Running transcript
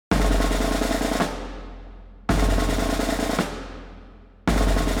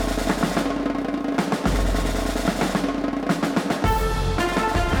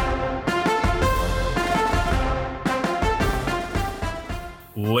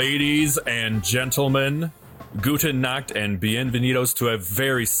Ladies and gentlemen, guten Nacht and bienvenidos to a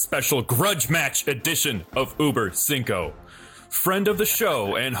very special grudge match edition of Uber Cinco. Friend of the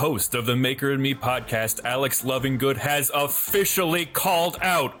show and host of the Maker and Me podcast, Alex Lovingood, has officially called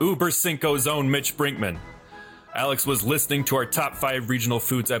out Uber Cinco's own Mitch Brinkman. Alex was listening to our top 5 regional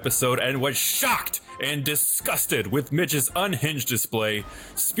foods episode and was shocked and disgusted with Mitch's unhinged display,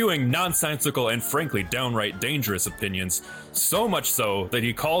 spewing nonsensical and frankly downright dangerous opinions, so much so that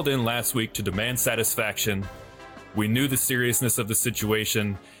he called in last week to demand satisfaction. We knew the seriousness of the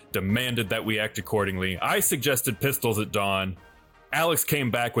situation, demanded that we act accordingly. I suggested pistols at dawn. Alex came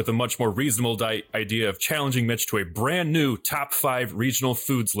back with a much more reasonable idea of challenging Mitch to a brand new top 5 regional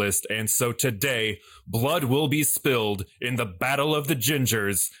foods list, and so today, blood will be spilled in the Battle of the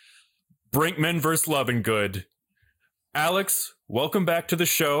Gingers. Brinkman versus Lovingood. Alex, welcome back to the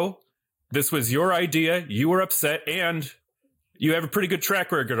show. This was your idea. You were upset, and you have a pretty good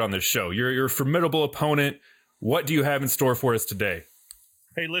track record on this show. You're a formidable opponent. What do you have in store for us today?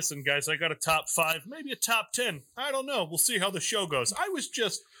 Hey, listen, guys, I got a top 5, maybe a top 10. I don't know. We'll see how the show goes.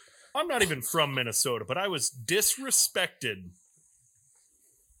 I'm not even from Minnesota, but I was disrespected.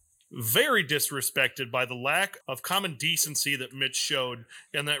 Very disrespected by the lack of common decency that Mitch showed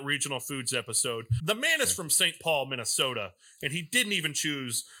in that regional foods episode. The man is from St. Paul, Minnesota, and he didn't even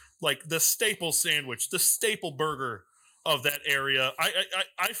choose, like, the staple sandwich, the staple burger of that area.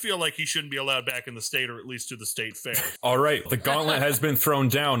 I feel like he shouldn't be allowed back in the state, or at least to the state fair. All right, the gauntlet has been thrown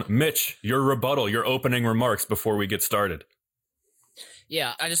down. Mitch, your rebuttal, your opening remarks before we get started.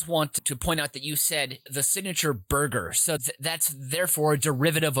 Yeah, I just want to point out that you said the signature burger, so that's therefore a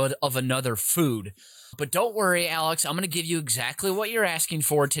derivative of another food. But don't worry, Alex, I'm going to give you exactly what you're asking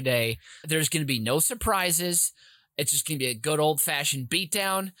for today. There's going to be no surprises. It's just going to be a good old-fashioned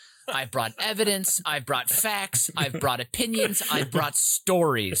beatdown. I've brought evidence, I've brought facts, I've brought opinions, I've brought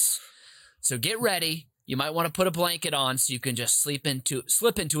stories. So get ready. You might want to put a blanket on so you can just slip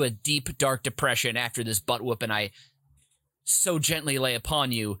into a deep, dark depression after this butt whooping I so gently lay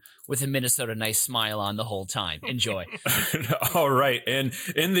upon you with a Minnesota nice smile on the whole time. Enjoy. All right. And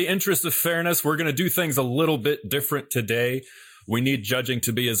in the interest of fairness, we're going to do things a little bit different today. We need judging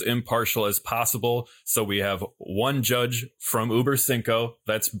to be as impartial as possible. So we have one judge from Uber Cinco.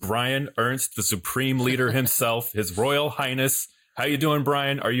 That's Brian Ernst, the supreme leader himself, His Royal Highness. How you doing,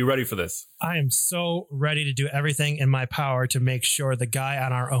 Brian? Are you ready for this? I am so ready to do everything in my power to make sure the guy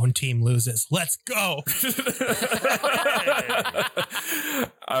on our own team loses. Let's go.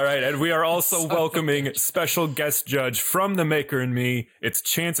 All right. And we are also welcoming special guest judge from The Maker and Me. It's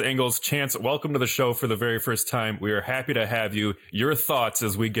Chance Engels. Chance, welcome to the show for the very first time. We are happy to have you. Your thoughts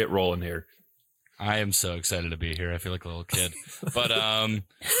as we get rolling here. I am so excited to be here. I feel like a little kid. But I'm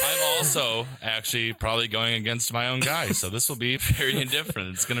also actually probably going against my own guy. So this will be very different.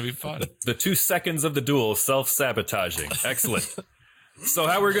 It's going to be fun. The 2 seconds of the duel, self-sabotaging. Excellent. So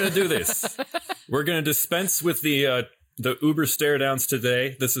how we're going to do this? We're going to dispense with the Uber stare downs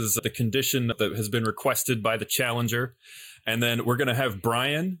today. This is the condition that has been requested by the challenger. And then we're going to have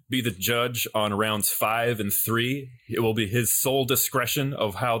Brian be the judge on rounds 5 and 3. It will be his sole discretion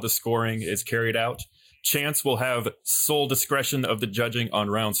of how the scoring is carried out. Chance will have sole discretion of the judging on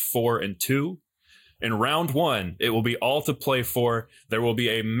rounds 4 and 2. In round 1, it will be all to play for. There will be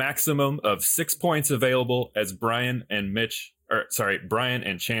a maximum of 6 points available as Brian and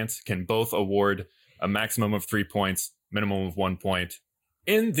Chance can both award a maximum of 3 points, minimum of 1 point.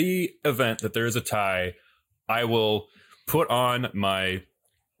 In the event that there is a tie, I will put on my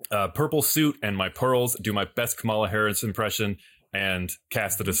purple suit and my pearls, do my best Kamala Harris impression, and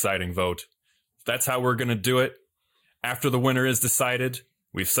cast the deciding vote. That's how we're going to do it. After the winner is decided,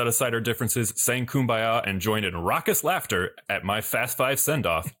 we've set aside our differences, sang Kumbaya, and joined in raucous laughter at my Fast 5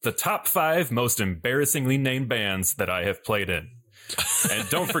 send-off, the top 5 most embarrassingly named bands that I have played in. And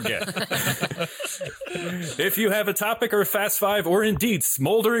don't forget, if you have a topic or a Fast 5 or indeed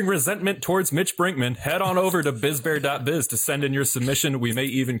smoldering resentment towards Mitch Brinkman, head on over to bizbear.biz to send in your submission. We may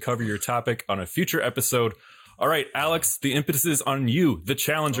even cover your topic on a future episode. All right, Alex, the impetus is on you, the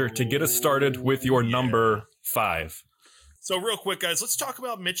challenger, to get us started with your number 5. So real quick, guys, let's talk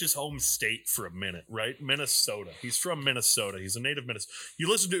about Mitch's home state for a minute, right? Minnesota. He's from Minnesota. He's a native Minnesota. You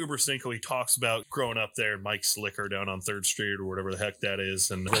listen to Uber Cinco, he talks about growing up there in Mike Slicker down on 3rd Street or whatever the heck that is,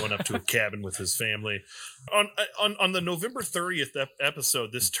 and going up to a cabin with his family. On the November 30th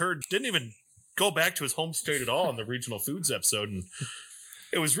episode, this turd didn't even go back to his home state at all in the regional foods episode, and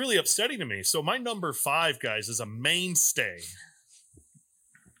it was really upsetting to me. So my number 5, guys, is a mainstay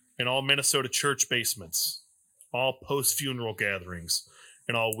in all Minnesota church basements, all post-funeral gatherings,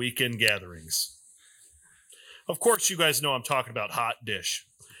 and all weekend gatherings. Of course, you guys know I'm talking about Hot Dish.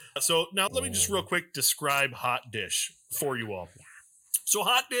 So now let me just real quick describe hot dish for you all. So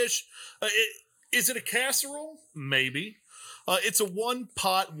hot dish, is it a casserole? Maybe. It's a one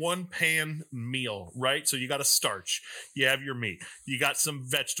pot, one pan meal, right? So you got a starch, you have your meat, you got some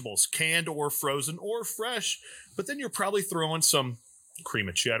vegetables, canned or frozen or fresh, but then you're probably throwing some cream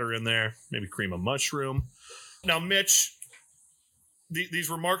of cheddar in there, maybe cream of mushroom. Now, Mitch, these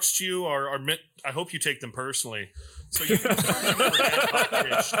remarks to you are meant, I hope you take them personally. So you've never had hot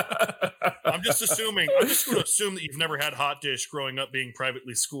dish. I'm just going to assume that you've never had hot dish growing up being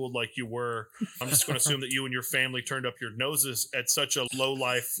privately schooled like you were. I'm just going to assume that you and your family turned up your noses at such a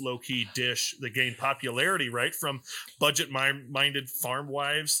low-life, low-key dish that gained popularity, right, from budget-minded farm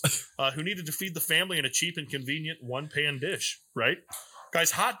wives who needed to feed the family in a cheap and convenient one-pan dish, right?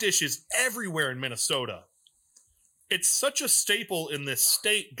 Guys, hot dish is everywhere in Minnesota. It's such a staple in this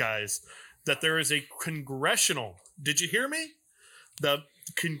state, guys, that there is a congressional, did you hear me? The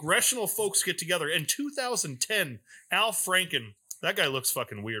congressional folks get together. In 2010, Al Franken, that guy looks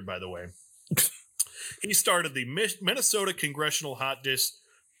fucking weird, by the way. He started the Minnesota Congressional Hot Dish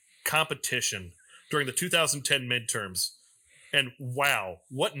competition during the 2010 midterms. And wow,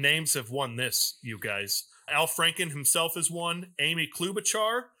 what names have won this, you guys? Al Franken himself has won. Amy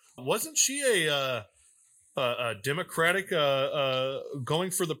Klobuchar, wasn't she a Democratic going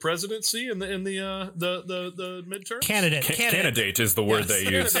for for the presidency in the midterms? Candidate is the word they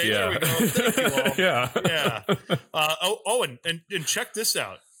use. Candidate, Yeah. there we go. Thank you all. Yeah. Yeah. And check this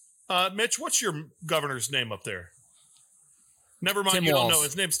out. Mitch, what's your governor's name up there? Never mind, Tim you Walz. don't know.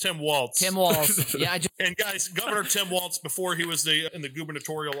 His name's Tim Walz. Tim Walz. Yeah, And guys, Governor Tim Walz, before he was in the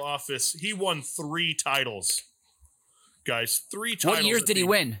gubernatorial office, he won 3 titles. Guys, 3 titles. What years did he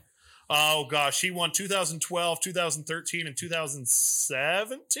win? Oh, gosh. He won 2012, 2013, and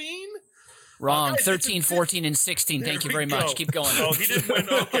 2017? Wrong. guys, 13, 14, and 16. Thank you There very we much. go. Keep going. Oh, he didn't win.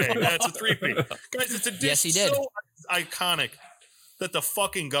 Okay, that's a 3-peat. Guys, it's a dish Yes, he did. so iconic that the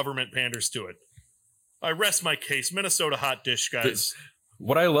fucking government panders to it. I rest my case. Minnesota hot dish, guys.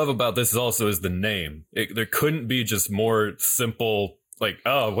 What I love about this also is the name. There couldn't be just more simple, like,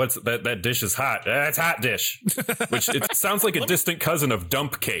 oh, what's that? That dish is hot. That's hot dish. Which it sounds like a distant cousin of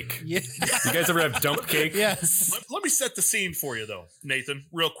dump cake. Yeah. You guys ever have dump cake? Yes. Let me set the scene for you, though, Nathan,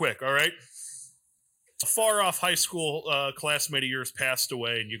 real quick, all right? A far-off high school classmate of yours passed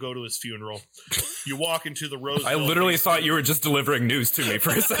away, and you go to his funeral. You walk into the Roseville. I literally basement. thought you were just delivering news to me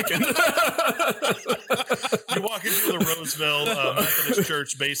for a second. You walk into the Roseville Methodist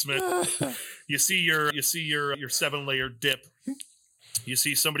Church basement. You see your 7-layer dip. You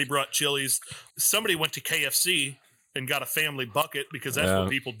see somebody brought Chili's. Somebody went to KFC and got a family bucket because that's what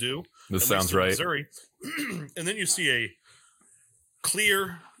people do. This at sounds least in right. Missouri. And then you see a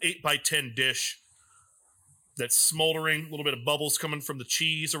clear 8x10 dish that's smoldering, a little bit of bubbles coming from the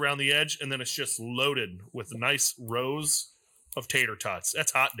cheese around the edge, and then it's just loaded with nice rows of tater tots.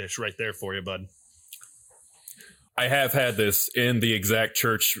 That's hot dish right there for you, bud. I have had this in the exact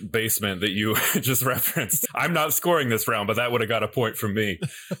church basement that you just referenced. I'm not scoring this round, but that would have got a point from me.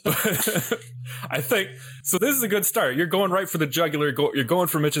 But I think so. This is a good start. You're going right for the jugular. You're going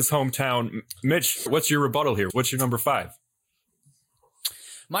for Mitch's hometown. Mitch, what's your rebuttal here? What's your number 5?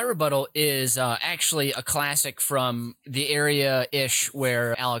 My rebuttal is actually a classic from the area-ish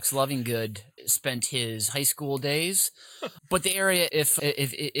where Alex Lovingood spent his high school days, but the area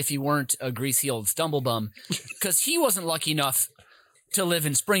if he weren't a greasy old stumblebum, because he wasn't lucky enough to live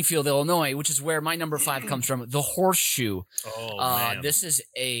in Springfield, Illinois, which is where my number 5 comes from, the Horseshoe. Oh, man. This is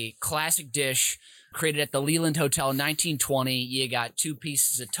a classic dish created at the Leland Hotel in 1920. You got 2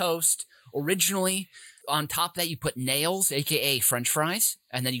 pieces of toast. Originally, on top of that, you put nails, aka French fries,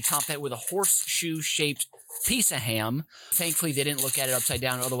 and then you top that with a horseshoe-shaped piece of ham. Thankfully, they didn't look at it upside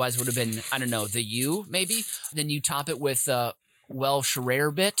down. Otherwise, it would have been, I don't know, the U, maybe. Then you top it with Welsh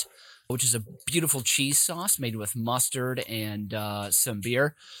rarebit, which is a beautiful cheese sauce made with mustard and some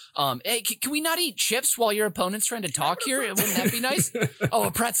beer. Hey, can we not eat chips while your opponent's trying to talk here? Wouldn't that be nice? Oh,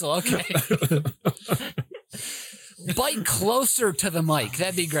 a pretzel. Okay. Bite closer to the mic.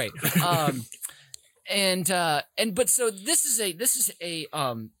 That'd be great. But so this is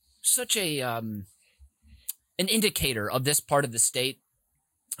such an indicator of this part of the state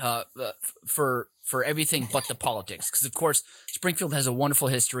for everything but the politics, because of course Springfield has a wonderful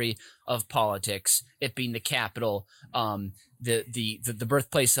history of politics, it being the capital, the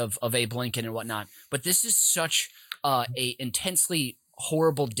birthplace of Abe Lincoln and whatnot. But this is such a intensely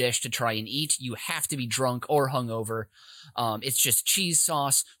horrible dish to try and eat. You have to be drunk or hungover. It's just cheese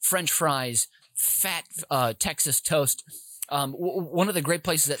sauce, French fries, fat Texas toast. One of the great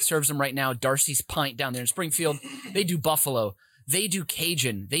places that serves them right now, Darcy's Pint down there in Springfield, they do buffalo. they do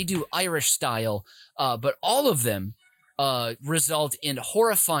Cajun, they do Irish style, but all of them result in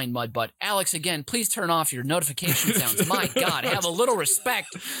horrifying mud butt. Alex, again, please turn off your notification sounds. My God, have a little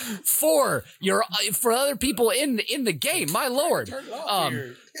respect for other people in the game. My Lord,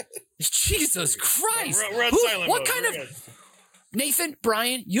 Jesus Christ! We're on silent What mode. kind We're of good. Nathan,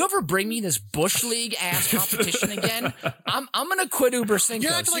 Brian? You ever bring me this bush league ass competition again? I'm gonna quit Uber Cinco.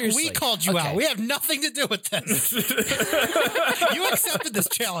 You're acting like seriously. we called you Okay. out. We have nothing to do with this. You accepted this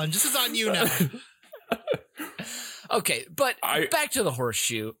challenge. This is on you now. Okay, but back to the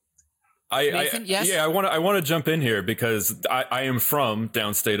horseshoe. Nathan, yes? Yeah, I want to jump in here because I am from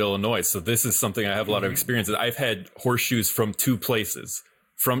downstate Illinois, so this is something I have a lot of experience with. I've had horseshoes from two places,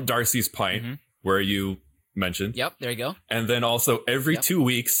 from Darcy's Pint, where you mentioned. Yep, there you go. And then also every 2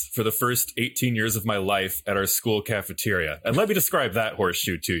 weeks for the first 18 years of my life at our school cafeteria. And let me describe that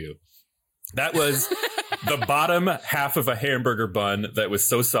horseshoe to you. That was the bottom half of a hamburger bun that was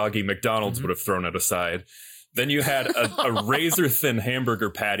so soggy McDonald's would have thrown it aside. Then you had a razor thin hamburger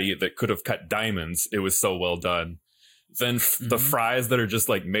patty that could have cut diamonds. It was so well done. Then the fries that are just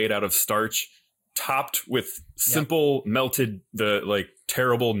like made out of starch, topped with simple melted,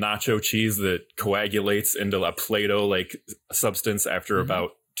 terrible nacho cheese that coagulates into a Play-Doh like substance after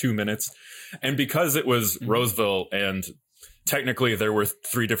about 2 minutes. And because it was Roseville and technically there were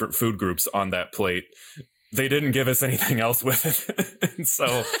 3 different food groups on that plate, they didn't give us anything else with it. And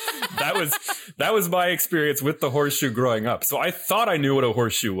so that was my experience with the horseshoe growing up. So I thought I knew what a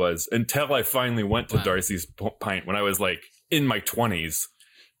horseshoe was until I finally went to Darcy's Pint when I was like in my 20s,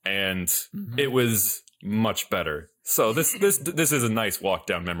 and it was much better. So this is a nice walk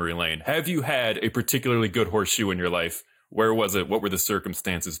down memory lane. Have you had a particularly good horseshoe in your life? Where was it? What were the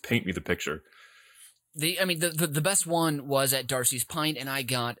circumstances? Paint me the picture. The best one was at Darcy's Pint, and I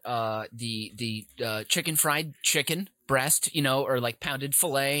got the fried chicken breast, or like pounded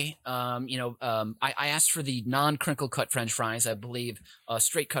filet. I asked for the non-crinkle cut French fries. I believe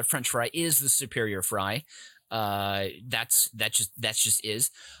straight cut French fry is the superior fry. That's just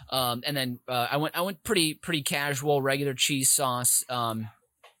is. And then I went pretty casual, regular cheese sauce.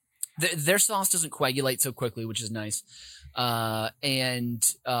 Their sauce doesn't coagulate so quickly, which is nice. And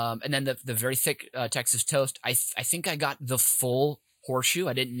then the very thick Texas toast. I think I got the full horseshoe.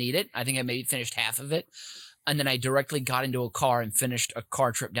 I didn't need it. I think I maybe finished half of it. And then I directly got into a car and finished a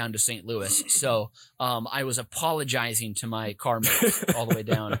car trip down to St. Louis. So I was apologizing to my car mates all the way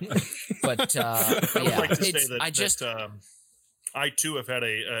down. But I would like to say that I too have had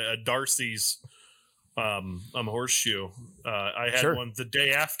a Darcy's horseshoe. I had one the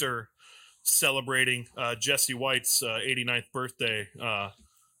day after celebrating Jesse White's 89th birthday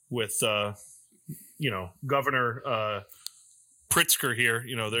with Governor Pritzker here.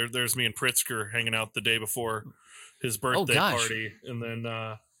 There's me and Pritzker hanging out the day before his birthday party, and then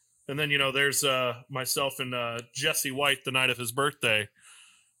there's myself and Jesse White the night of his birthday.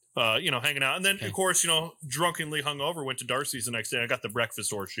 Hanging out. And then, of course, drunkenly hungover, went to Darcy's the next day. I got the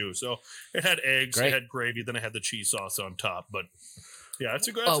breakfast horseshoe. So it had eggs, it had gravy, then it had the cheese sauce on top. But yeah, it's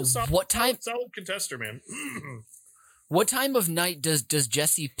a good solid contester, man. What time of night does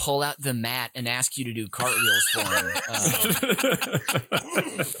Jesse pull out the mat and ask you to do cartwheels for him?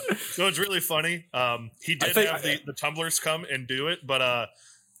 So it's really funny. He did have the tumblers come and do it, but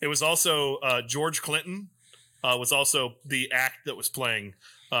it was also George Clinton was also the act that was playing.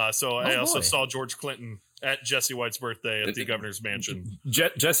 I also saw George Clinton at Jesse White's birthday at the governor's mansion.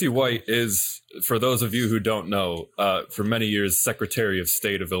 Jesse White is, for those of you who don't know, for many years Secretary of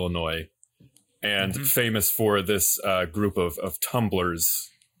State of Illinois, and famous for this group of tumblers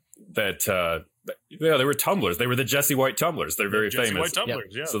that they were tumblers. They were the Jesse White tumblers. They're very Jesse famous. White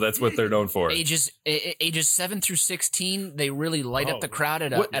tumblers, yeah. So that's what they're known for. Ages 7 through 16, they really light up the crowd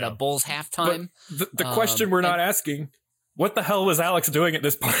at a Bulls halftime. The question we're not asking: what the hell was Alex doing at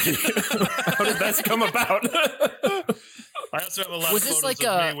this party? How did that come about? I also have a lot of photos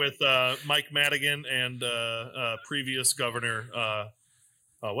of me with Mike Madigan and previous governor.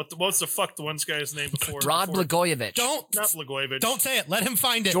 What's the one guy's name before? Rod Blagojevich. Not Blagojevich. Don't say it. Let him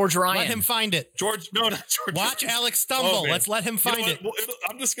find it. George Ryan. Let him find it. Not George. Watch Alex stumble. Let's let him find it.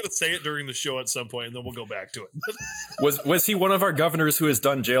 I'm just gonna say it during the show at some point, and then we'll go back to it. Was he one of our governors who has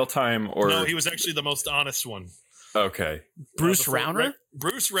done jail time? Or no, he was actually the most honest one. Okay, Bruce Rauner.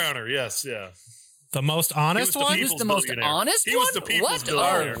 Bruce Rauner. Yes, yeah. The most honest one? He was the most honest He one? was the people's What?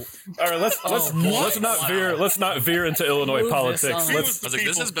 billionaire. All right, let's not veer into Illinois Move politics. this on. He Let's was the I was like,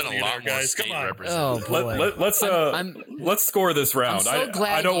 this has people's been a lot billionaire, more guys. Come state on. represented. Oh boy. let's score this round. so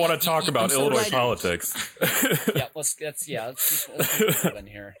glad I don't want to talk I'm about so Illinois glad- politics. let's keep moving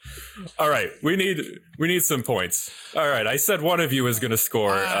here. All right, we need some points. All right, I said one of you was going to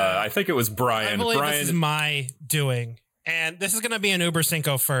score. I think it was I Brian. believe Brian, this is my doing. And this is going to be an Uber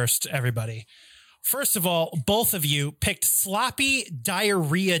Cinco first, everybody. First of all, both of you picked sloppy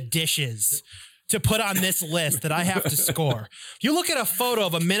diarrhea dishes to put on this list that I have to score. You look at a photo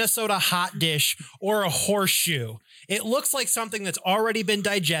of a Minnesota hot dish or a horseshoe, it looks like something that's already been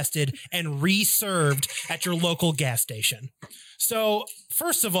digested and reserved at your local gas station. So,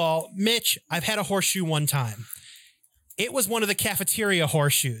 first of all, Mitch, I've had a horseshoe one time. It was one of the cafeteria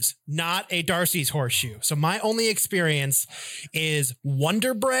horseshoes, not a Darcy's horseshoe. So my only experience is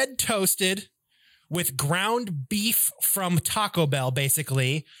Wonder Bread toasted with ground beef from Taco Bell,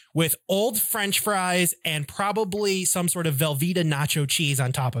 basically, with old French fries and probably some sort of Velveeta nacho cheese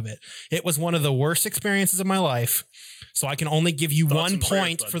on top of it. It was one of the worst experiences of my life. So I can only give you Thoughts 1 and prayers,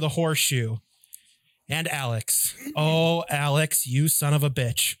 point bud. for the horseshoe. And Alex. Oh, Alex, you son of a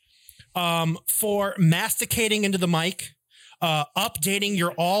bitch. For masticating into the mic, updating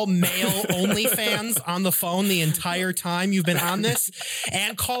your all male OnlyFans on the phone the entire time you've been on this,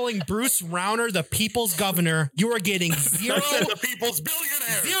 and calling Bruce Rauner the people's governor, you are getting The people's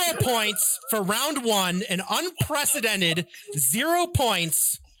billionaire. 0 points for round 1, an unprecedented 0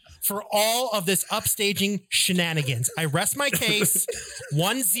 points for all of this upstaging shenanigans. I rest my case.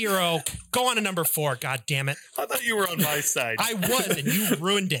 1-0. Go on to number 4. God damn it. I thought you were on my side. I was, and you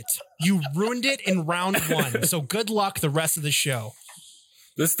ruined it. You ruined it in round 1. So good luck the rest of the show.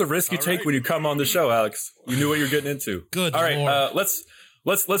 this is the risk you All take right. when you come on the show, Alex. You knew what you're getting into. Good All right, Lord.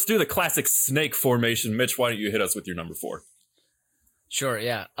 let's do the classic snake formation. Mitch, why don't you hit us with your number 4? Sure,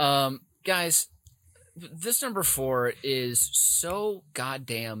 yeah. Guys, this number 4 is so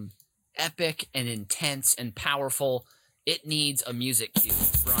goddamn epic and intense and powerful. It needs a music cue.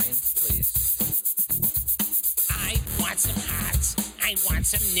 Brian, please. I want some hots. I want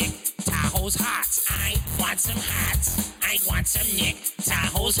some Nick Tahoe's hots. I want some hots. I want some Nick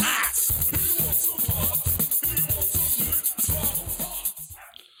Tahoe's hots.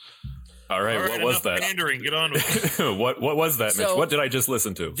 All right, All right, what was enough that? pandering. Get on with it. what was that, Mitch? So- What did I just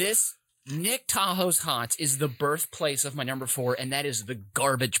listen to? This Nick Tahoe's Hots is the birthplace of my number 4, and that is the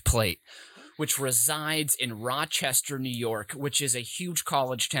Garbage Plate, which resides in Rochester, New York, which is a huge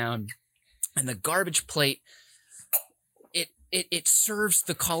college town. And the Garbage Plate, it serves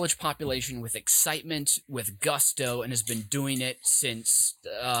the college population with excitement, with gusto, and has been doing it since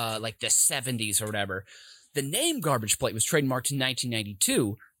like the 70s or whatever. The name Garbage Plate was trademarked in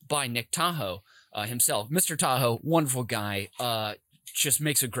 1992 by Nick Tahoe himself. Mr. Tahoe, wonderful guy, just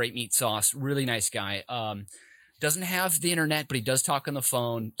makes a great meat sauce, really nice guy. Doesn't have the internet, but he does talk on the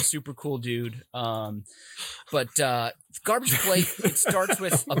phone. Super cool dude. But Garbage Plate, it starts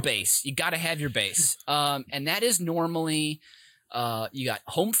with a base. You got to have your base. And that is normally, you got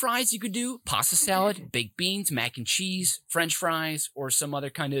home fries you could do, pasta salad, baked beans, mac and cheese, French fries, or some other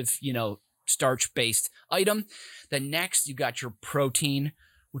kind of, starch-based item. Then next, you got your protein,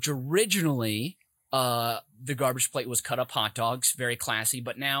 which originally the Garbage Plate was cut up hot dogs, very classy,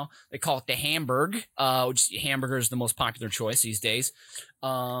 but now they call it the Hamburg, which hamburger is the most popular choice these days.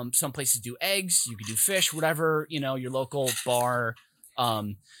 Some places do eggs, you could do fish, whatever, your local bar,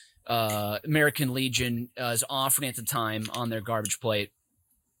 American Legion is offering at the time on their Garbage Plate.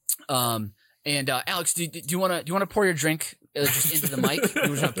 And Alex, do you want to pour your drink just into the mic? You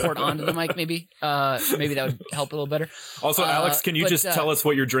want to pour it onto the mic, maybe? Maybe that would help a little better. Also, Alex, can you just tell us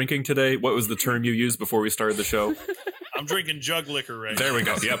what you're drinking today? What was the term you used before we started the show? I'm drinking jug liquor right There now. we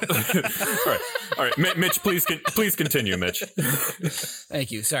go. Yep. All right. Mitch, please continue, Mitch.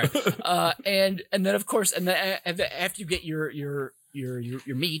 Thank you. Sorry. And then of course, and then after you get your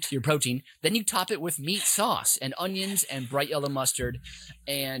meat, your protein, then you top it with meat sauce and onions and bright yellow mustard.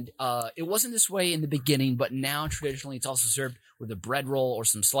 And it wasn't this way in the beginning, but now traditionally it's also served with a bread roll or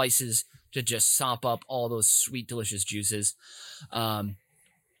some slices to just sop up all those sweet, delicious juices.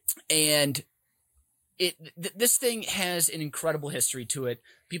 And this thing has an incredible history to it.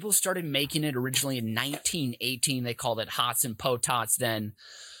 People started making it originally in 1918. They called it Hots and Potats then.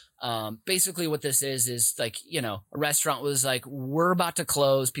 Basically what this is like, a restaurant was like, we're about to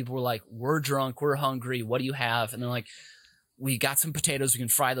close. People were like, we're drunk, we're hungry. What do you have? And they're like, we got some potatoes. We can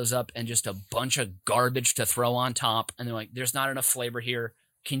fry those up and just a bunch of garbage to throw on top. And they're like, there's not enough flavor here.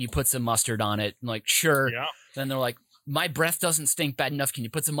 Can you put some mustard on it? I'm like, sure. Yeah. Then they're like, my breath doesn't stink bad enough. Can you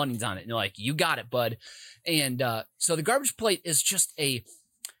put some onions on it? And you're like, you got it, bud. And so the garbage plate is just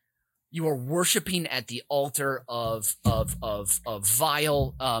you are worshiping at the altar of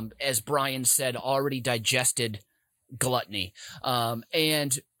vile, as Brian said, already digested gluttony.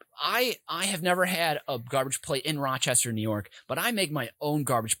 And I have never had a garbage plate in Rochester, New York, but I make my own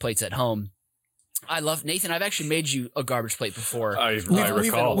garbage plates at home. I love Nathan. I've actually made you a garbage plate before. I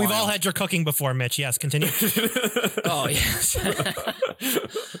recall. We've all had your cooking before, Mitch. Yes, continue. Oh yes,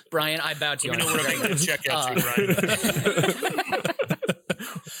 Brian. I bow to you. You know what I'm going to check out you, Brian.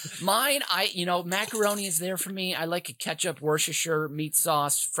 Mine, macaroni is there for me. I like a ketchup, Worcestershire meat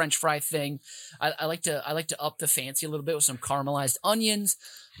sauce, French fry thing. I like to up the fancy a little bit with some caramelized onions.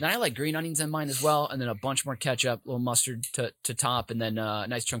 Then I like green onions in mine as well, and then a bunch more ketchup, a little mustard to top, and then a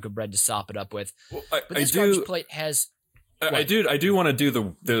nice chunk of bread to sop it up with. Well, But this garbage plate has. I do want to do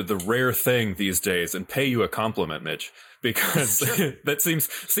the rare thing these days and pay you a compliment, Mitch, because that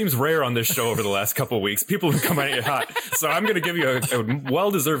seems rare on this show over the last couple of weeks. People have come at you hot, so I'm going to give you a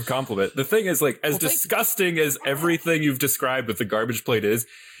well-deserved compliment. The thing is, like, as disgusting as everything you've described with the garbage plate is,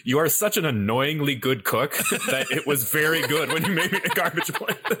 you are such an annoyingly good cook that it was very good when you made me a garbage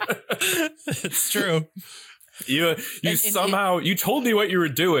plate. It's true. You somehow you told me what you were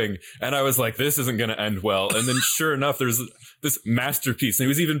doing, and I was like, this isn't going to end well. And then sure enough, there's this masterpiece, and it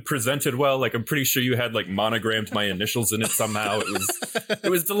was even presented well. Like, I'm pretty sure you had like monogrammed my initials in it somehow. It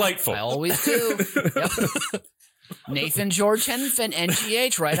was delightful. I always do. Yep. Nathan George Henfin,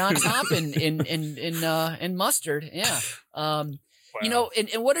 NGH, right on top in mustard. Yeah. Wow.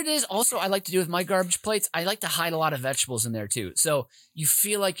 And what it is also I like to do with my garbage plates, I like to hide a lot of vegetables in there too. So you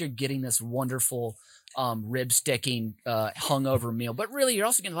feel like you're getting this wonderful rib sticking hungover meal, but really you're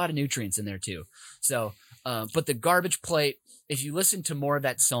also getting a lot of nutrients in there too. So, but the garbage plate, if you listen to more of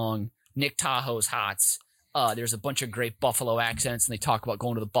that song, Nick Tahoe's Hots, there's a bunch of great Buffalo accents, and they talk about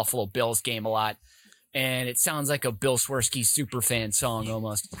going to the Buffalo Bills game a lot. And it sounds like a Bill Swirsky super fan song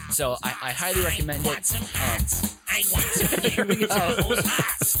almost. So I highly recommend it. I want some Here we go.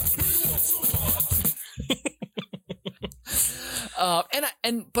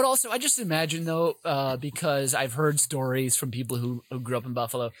 But also I just imagine though, because I've heard stories from people who grew up in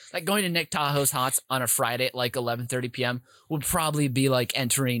Buffalo, like going to Nick Tahoe's Hots on a Friday at like 11:30 p.m. would probably be like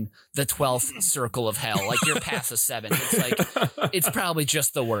entering the 12th circle of hell. Like you're past the 7th. It's like, it's probably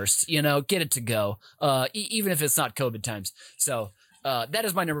just the worst, get it to go. Even if it's not COVID times. So, that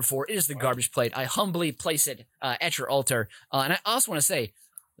is my number 4. It is the garbage plate. I humbly place it, at your altar. And I also want to say,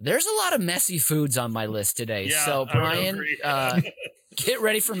 there's a lot of messy foods on my list today. Yeah, So I would Brian, agree. get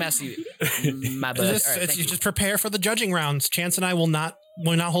ready for messy. My bad. Just, All right, thank you. just prepare for the judging rounds. Chance and I will not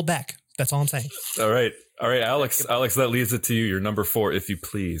hold back. That's all I'm saying. All right, Alex, that leaves it to you. Your number 4, if you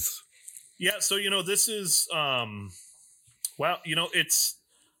please. Yeah, so this is it's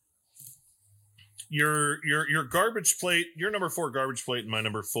your garbage plate, your number 4 garbage plate and my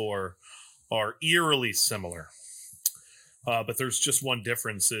number 4 are eerily similar. But there's just one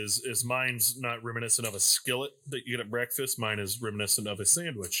difference is mine's not reminiscent of a skillet that you get at breakfast. Mine is reminiscent of a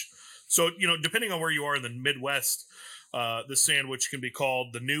sandwich. So, depending on where you are in the Midwest, the sandwich can be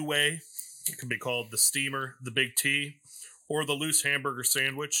called the New Way. It can be called the Steamer, the Big T, or the Loose Hamburger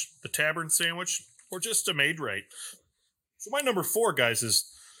Sandwich, the Tavern Sandwich, or just a Made Right. So my number 4, guys,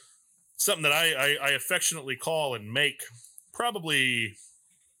 is something that I affectionately call and make probably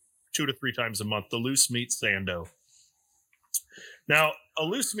 2 to 3 times a month, the Loose Meat Sando. Now, a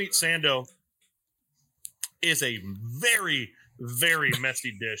loose meat sando is a very, very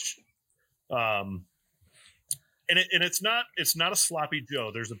messy dish. And it's not a sloppy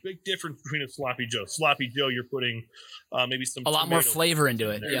Joe. There's a big difference between a sloppy Joe. Sloppy Joe, you're putting maybe some A lot more flavor into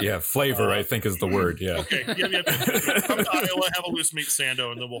it. there. Yeah, flavor, I think, is the word. Yeah. Okay. Yeah. Come to Iowa, have a loose meat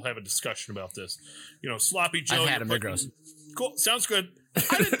sando, and then we'll have a discussion about this. Sloppy Joe. I've had you're them. They're putting- gross. Cool. Sounds good.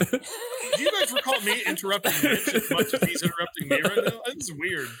 Do you guys recall me interrupting Mitch as much as he's interrupting me right now? That's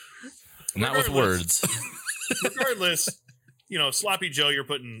weird. Not with Regardless. words. Regardless, sloppy Joe, you're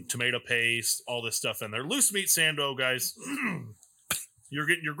putting tomato paste, all this stuff in there. Loose meat sando, guys. You're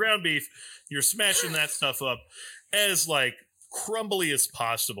getting your ground beef. You're smashing that stuff up as like crumbly as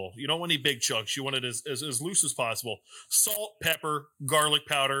possible. You don't want any big chunks. You want it as loose as possible. Salt, pepper, garlic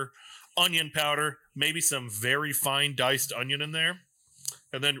powder, onion powder, maybe some very fine diced onion in there.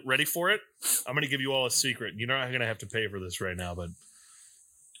 And then ready for it? I'm going to give you all a secret. You're not going to have to pay for this right now, but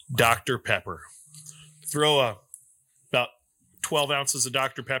Dr. Pepper. Throw about 12 ounces of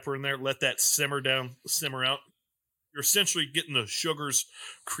Dr. Pepper in there. Let that simmer out. You're essentially getting the sugars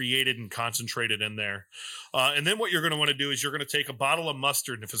created and concentrated in there. And then what you're going to want to do is you're going to take a bottle of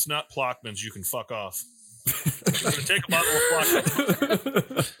mustard, and if it's not Plockman's, you can fuck off. You're going to take a bottle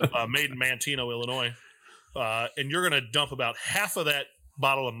of Flock, made in Manteno, Illinois, and you're going to dump about half of that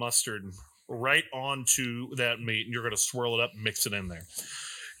bottle of mustard right onto that meat, and you're going to swirl it up and mix it in there.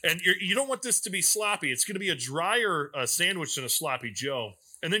 And you don't want this to be sloppy. It's going to be a drier sandwich than a sloppy Joe.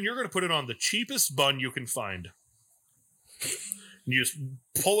 And then you're going to put it on the cheapest bun you can find. And you just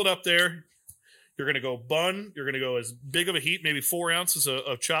pull it up there. You're going to go bun. You're going to go as big of a heat, maybe 4 ounces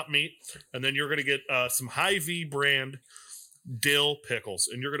of chopped meat. And then you're going to get some Hy-Vee brand dill pickles.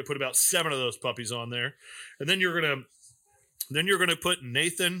 And you're going to put about 7 of those puppies on there. And then you're going to put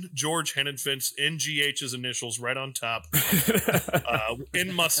Nathan George Hennenfint's NGH's initials right on top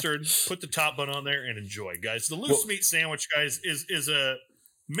in mustard. Put the top bun on there and enjoy, guys. The loose meat sandwich, guys, is a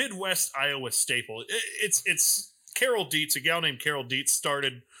Midwest Iowa staple. It's Carol Dietz, a gal named Carol Dietz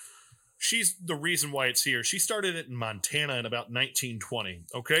started. She's the reason why it's here. She started it in Montana in about 1920.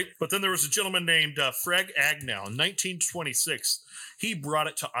 Okay, but then there was a gentleman named Fred Agnau in 1926. He brought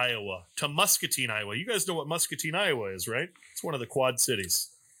it to Iowa, to Muscatine, Iowa. You guys know what Muscatine, Iowa is, right? It's one of the Quad Cities.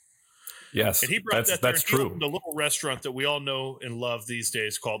 Yes, and he brought that there. That's true. The little restaurant that we all know and love these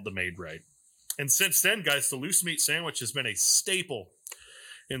days called the Made Right. And since then, guys, the loose meat sandwich has been a staple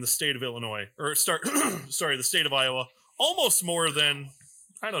in the state of Illinois, or the state of Iowa, almost more than,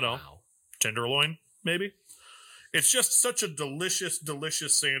 I don't know, tenderloin, maybe. It's just such a delicious,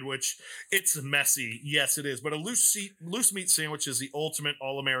 delicious sandwich. It's messy. Yes, it is. But a loose meat sandwich is the ultimate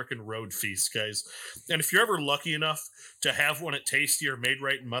all-American road feast, guys. And if you're ever lucky enough to have one at Tasty or Made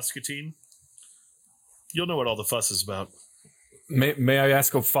Right in Muscatine, you'll know what all the fuss is about. May I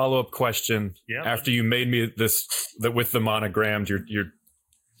ask a follow-up question? Yeah. After you made me with the monogrammed,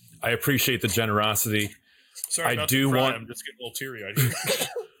 I appreciate the generosity. Sorry about the cry. I'm just getting a little teary-eyed here.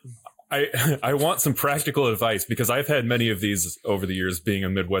 I want some practical advice because I've had many of these over the years being a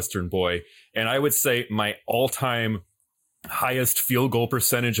Midwestern boy. And I would say my all-time highest field goal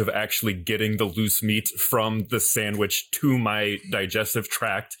percentage of actually getting the loose meat from the sandwich to my digestive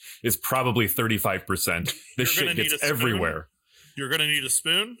tract is probably 35%. This shit gets everywhere. You're going to need a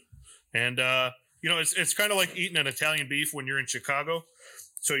spoon. And, it's kind of like eating an Italian beef when you're in Chicago.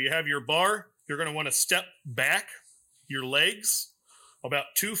 So you have your bar. You're going to want to step back your legs about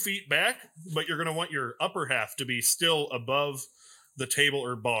 2 feet back, but you're going to want your upper half to be still above the table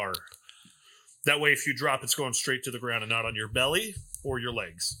or bar. That way, if you drop, it's going straight to the ground and not on your belly or your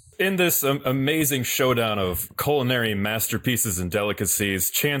legs. In this amazing showdown of culinary masterpieces and delicacies,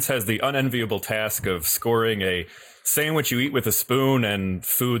 Chance has the unenviable task of scoring a sandwich you eat with a spoon and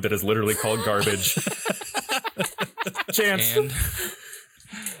food that is literally called garbage. Chance. And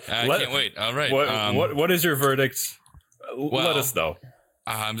I can't wait. All right. What is your verdict? Let us know.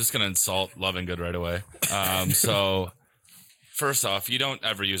 I'm just going to insult Loving Good right away. So, first off, you don't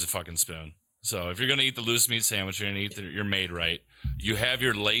ever use a fucking spoon. So, if you're going to eat the loose meat sandwich, you're going to eat your Made Right. You have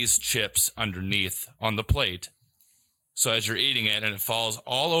your Lay's chips underneath on the plate. So, as you're eating it and it falls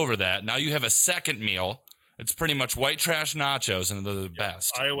all over that, now you have a second meal. It's pretty much white trash nachos, and they're the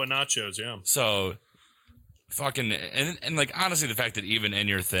best. Iowa nachos, yeah. So, fucking, and like, honestly, the fact that even in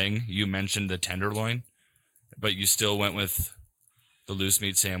your thing, you mentioned the tenderloin, but you still went with the loose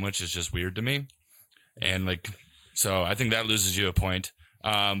meat sandwich is just weird to me. And like, so I think that loses you a point.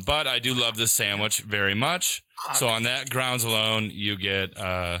 But I do love this sandwich very much. So on that grounds alone, you get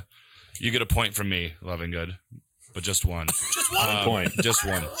a point from me, Loving Good, but just one. Just one point. Just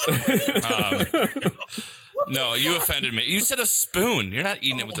one. No, you offended me. You said a spoon. You're not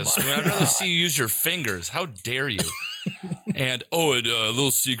eating it with a spoon. I'd rather see you use your fingers. How dare you? And a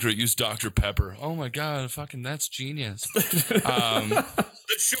little secret, use Dr. Pepper. Oh my God, fucking that's genius. The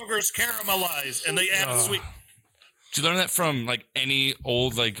sugar's caramelized and they add sweet. Did you learn that from like any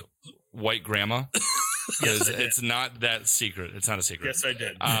old like white grandma? Because it's not that secret. It's not a secret. Yes, I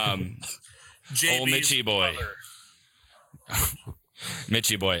did. Old Mitchie boy.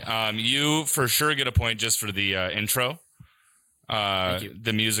 Mitchie boy. You for sure get a point just for the intro. Thank you.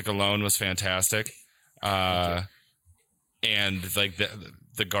 The music alone was fantastic. And like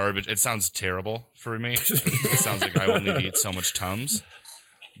the garbage, it sounds terrible for me. It sounds like I only eat so much Tums.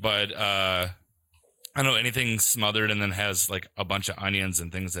 But I don't know, anything smothered and then has like a bunch of onions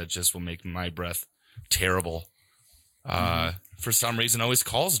and things that just will make my breath terrible. For some reason always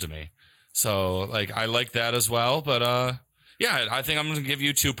calls to me. So like I like that as well. But yeah, I think I'm going to give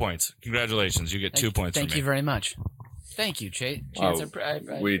you 2 points. Congratulations. You get 2 points from me. Thank you very much. Thank you, Chance.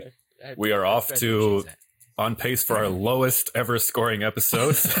 We are off to on pace for our lowest ever scoring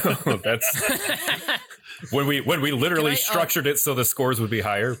episode. So that's when we literally structured it so the scores would be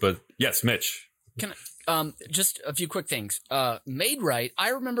higher. But yes, Mitch. Just a few quick things. Made right. I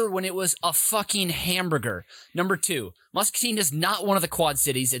remember when it was a fucking hamburger. Number 2, Muscatine is not one of the Quad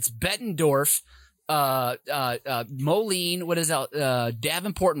Cities. It's Bettendorf, Moline, what is that?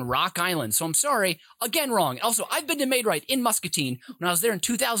 Davenport and Rock Island. So I'm sorry. Again, wrong. Also, I've been to Made Right in Muscatine when I was there in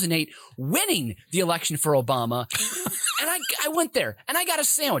 2008, winning the election for Obama. And I went there and I got a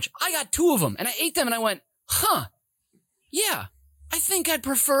sandwich. I got 2 of them and I ate them and I went, yeah, I think I'd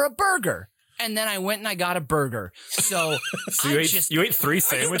prefer a burger. And then I went and I got a burger. So, you ate 3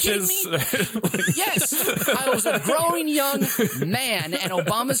 sandwiches? Yes. I was a growing young man and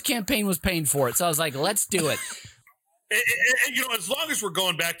Obama's campaign was paying for it. So I was like, let's do it. And, you know, as long as we're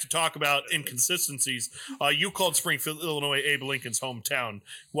going back to talk about inconsistencies, you called Springfield, Illinois, Abe Lincoln's hometown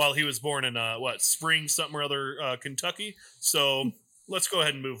while he was born in, Spring something or other, Kentucky. So let's go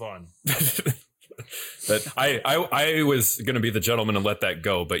ahead and move on. That I was going to be the gentleman and let that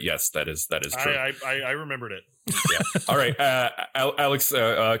go, but yes, that is true. I remembered it. Yeah. All right, Alex,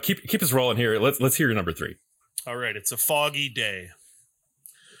 keep us rolling here. Let's hear your number 3. All right, it's a foggy day.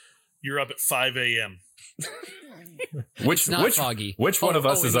 You're up at 5 a.m. Which foggy. Which one of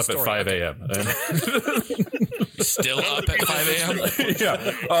us is up story. at 5 a.m.? Still up at 5 a.m.?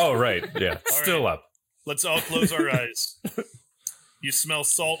 Yeah. Oh, right. Yeah. All Still right. up. Let's all close our eyes. You smell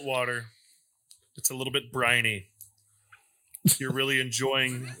salt water. It's a little bit briny. You're really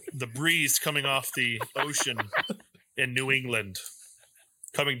enjoying the breeze coming off the ocean in New England,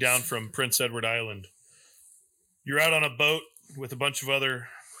 coming down from Prince Edward Island. You're out on a boat with a bunch of other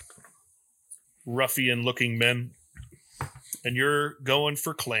ruffian-looking men, and you're going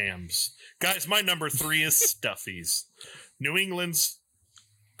for clams. Guys, my number 3 is Stuffies. New England's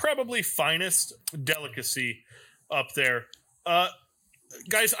probably finest delicacy up there.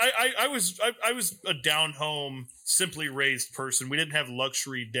 Guys, I was a down home, simply raised person. We didn't have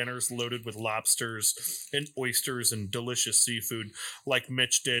luxury dinners loaded with lobsters and oysters and delicious seafood like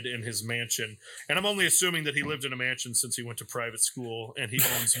Mitch did in his mansion. And I'm only assuming that he lived in a mansion since he went to private school and he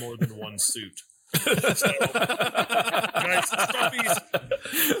owns more than one suit. So, guys,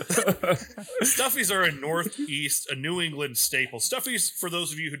 Stuffies are a New England staple. Stuffies, for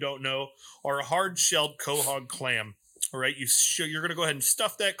those of you who don't know, are a hard-shelled quahog clam. All right, you're going to go ahead and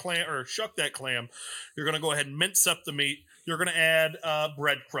stuff that clam or shuck that clam. You're going to go ahead and mince up the meat. You're going to add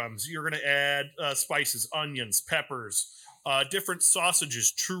breadcrumbs. You're going to add spices, onions, peppers, different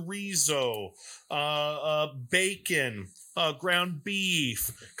sausages, chorizo, bacon, ground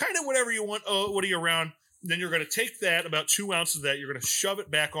beef, kind of whatever you want. What are you around? Then you're going to take that, about 2 ounces of that. You're going to shove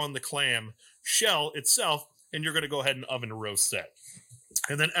it back on the clam shell itself, and you're going to go ahead and oven roast that.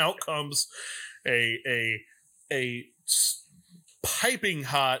 And then out comes a piping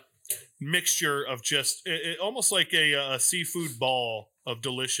hot mixture of just almost like a seafood ball of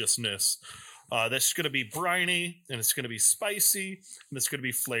deliciousness. That's going to be briny, and it's going to be spicy, and it's going to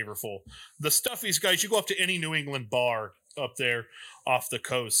be flavorful. The Stuffies, guys, you go up to any New England bar up there off the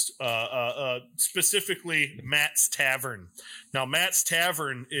coast, specifically Matt's Tavern. Now, Matt's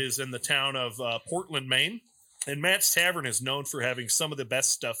Tavern is in the town of Portland, Maine. And Matt's Tavern is known for having some of the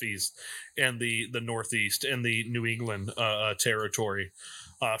best Stuffies in the Northeast and the New England territory.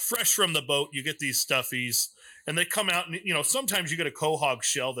 Fresh from the boat, you get these Stuffies, and they come out. And sometimes you get a quahog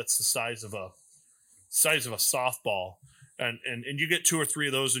shell that's the size of a softball, and you get 2 or 3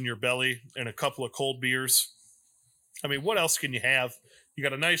 of those in your belly and a couple of cold beers. I mean, what else can you have? You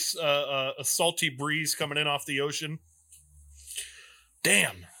got a nice a salty breeze coming in off the ocean.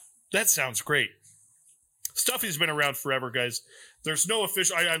 Damn, that sounds great. Stuffies been around forever, guys. There's no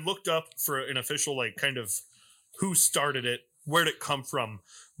official. I looked up for an official, like, kind of who started it, where'd it come from,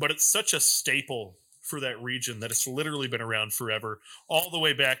 but it's such a staple for that region that it's literally been around forever, all the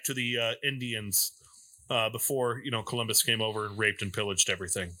way back to the Indians before Columbus came over and raped and pillaged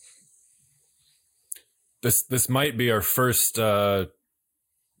everything. This might be our first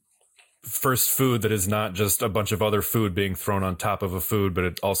food that is not just a bunch of other food being thrown on top of a food, but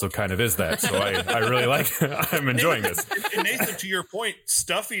it also kind of is that. So I really like. I'm enjoying this. And Nathan, to your point,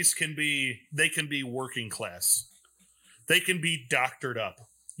 Stuffies can be working class. They can be doctored up.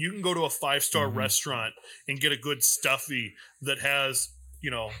 You can go to a 5-star restaurant and get a good Stuffy that has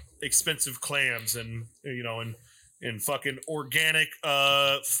expensive clams and and fucking organic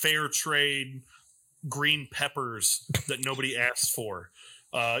fair trade green peppers that nobody asked for.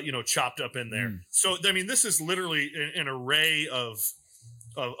 Chopped up in there. So, I mean, this is literally an array of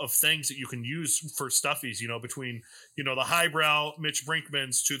things that you can use for Stuffies, between, the highbrow Mitch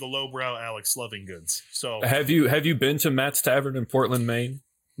Brinkmans to the lowbrow Alex Lovinggoods. So have you been to Matt's Tavern in Portland, Maine?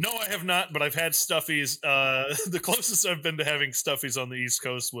 No, I have not, but I've had Stuffies. The closest I've been to having Stuffies on the East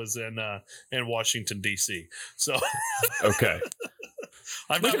Coast was in Washington D.C. So Okay.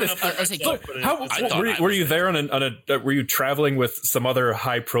 I've Look not at been this. up there I was like, myself, but How were you there on a were you traveling with some other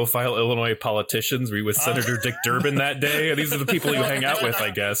high profile Illinois politicians? Were you with Senator Dick Durbin that day? These are the people you hang out with, I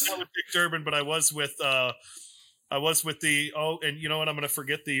guess. Not with Dick Durbin, but I was with the and you know what? I'm going to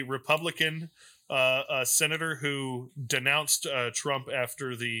forget the Republican senator who denounced Trump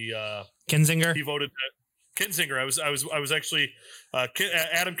after the Kinzinger. he voted. Kinzinger. I was actually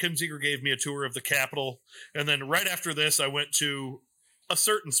Adam Kinzinger gave me a tour of the Capitol, and then right after this, I went to a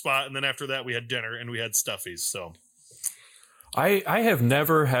certain spot, and then after that, we had dinner and we had Stuffies. So I have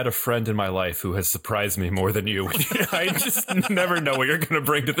never had a friend in my life who has surprised me more than you. I just never know what you're going to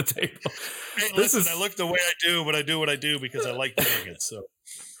bring to the table. hey, listen, I look the way I do, but I do what I do because I like doing it. So.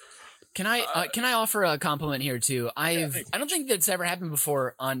 Can I offer a compliment here too? I don't think that's ever happened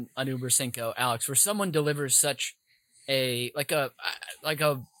before on Uber Cinco, Alex, where someone delivers such a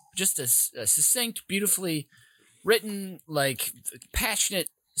succinct, beautifully written, like passionate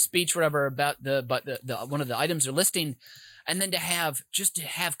speech, whatever, about the one of the items they're listing, and then to have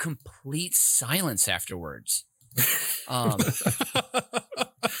complete silence afterwards.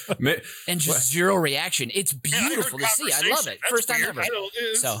 And just zero reaction. It's beautiful to see. I love it. That's First time weird. ever.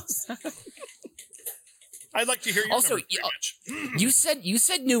 So I'd like to hear your also, number three, Mitch. you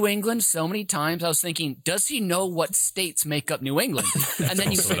said New England so many times. I was thinking, does he know what states make up New England? And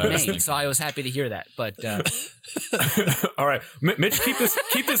then you also said what I was Maine, thinking. so I was happy to hear that. But All right, Mitch, keep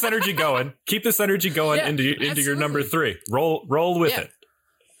this energy going. Keep this energy going Yeah, into your absolutely. number 3. Roll with Yeah. it.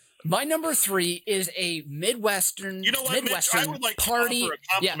 my number 3 is a Midwestern You know what, Mitch? I would like party. to offer a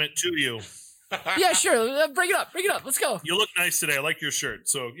compliment to you. Yeah, sure. Bring it up. Let's go. You look nice today. I like your shirt.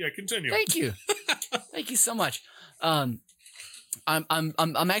 So yeah, continue. Thank you. Thank you so much. I'm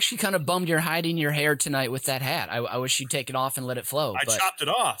actually kind of bummed you're hiding your hair tonight with that hat. I wish you'd take it off and let it flow. I But chopped it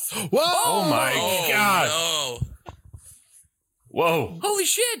off. Whoa! Oh my God! No. Whoa! holy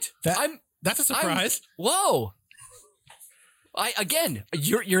shit! That's a surprise. Whoa!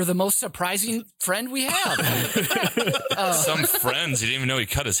 You're the most surprising friend we have. Some friends, you didn't even know he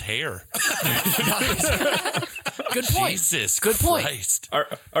cut his hair. Good point. Jesus Good point. Christ. All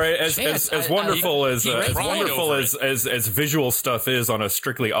right, as wonderful as he raised wonderful right as visual stuff is on a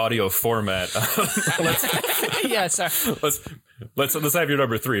strictly audio format, Yeah, sorry. let's have your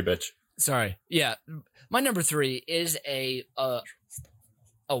number 3, bitch. Sorry. Yeah, my number 3 is a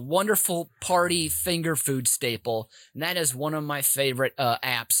wonderful party finger food staple, and that is one of my favorite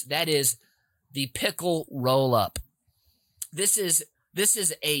apps. That is the pickle roll up. This is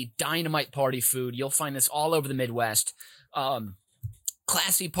a dynamite party food. You'll find this all over the Midwest.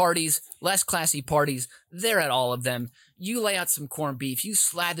 Classy parties, less classy parties, they're at all of them. You lay out some corned beef, you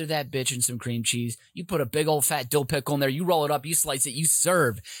slather that bitch in some cream cheese, you put a big old fat dill pickle in there, you roll it up, you slice it, you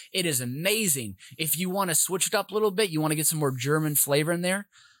serve. It is amazing. If you want to switch it up a little bit, you want to get some more German flavor in there,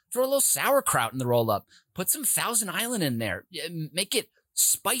 throw a little sauerkraut in the roll up, put some Thousand Island in there, make it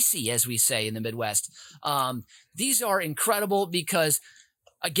spicy, as we say in the Midwest. These are incredible because,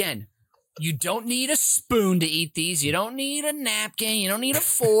 again, you don't need a spoon to eat these. You don't need a napkin. You don't need a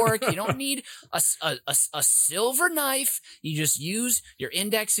fork. You don't need a silver knife. You just use your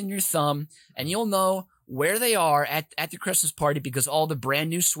index and your thumb, and you'll know where they are at the Christmas party because all the brand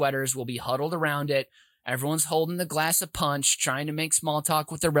new sweaters will be huddled around it. Everyone's holding the glass of punch, trying to make small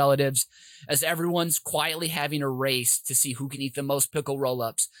talk with their relatives, as everyone's quietly having a race to see who can eat the most pickle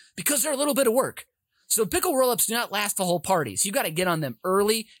roll-ups because they're a little bit of work. So pickle roll-ups do not last the whole party. So you got to get on them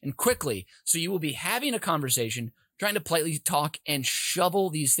early and quickly. So you will be having a conversation, trying to politely talk and shovel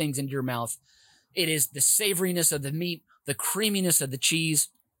these things into your mouth. It is the savoriness of the meat, the creaminess of the cheese,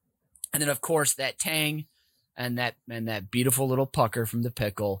 and then of course that tang and that beautiful little pucker from the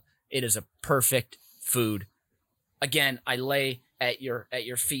pickle. It is a perfect food. Again, I lay at your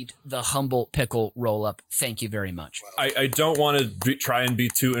feet the humble pickle roll up. Thank you very much. I don't want to try and be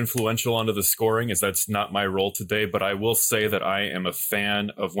too influential onto the scoring, as that's not my role today, but I will say that I am a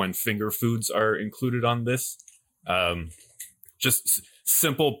fan of when finger foods are included on this. Just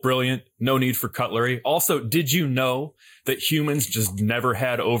simple, brilliant, no need for cutlery. Also, did you know that humans just never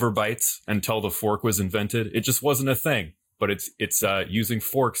had overbites until the fork was invented? It just wasn't a thing. But it's using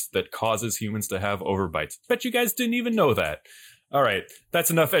forks that causes humans to have overbites. Bet you guys didn't even know that. All right,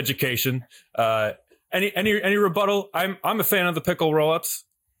 that's enough education. Any rebuttal? I'm a fan of the pickle roll-ups.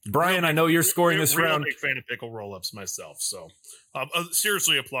 Brian, I know you're scoring this round. I'm a big fan of pickle roll-ups myself, so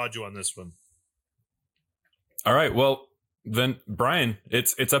seriously applaud you on this one. All right, well then, Brian,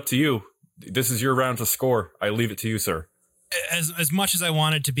 it's up to you. This is your round to score. I leave it to you, sir. as much as I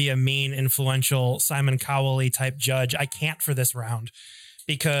wanted to be a mean, influential Simon Cowell type judge, I can't for this round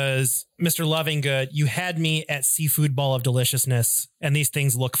because Mr. Lovingood, you had me at seafood ball of deliciousness, and these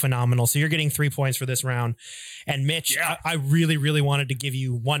things look phenomenal. So you're getting 3 points for this round. And Mitch, I really, really wanted to give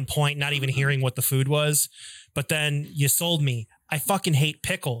you 1 point, not even hearing what the food was, but then you sold me. I fucking hate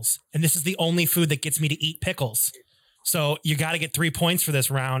pickles, and this is the only food that gets me to eat pickles. So you got to get 3 points for this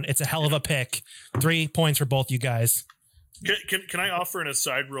round. It's a hell of a pick. 3 points for both you guys. Can I offer an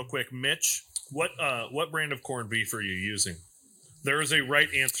aside real quick, Mitch? What brand of corned beef are you using? There is a right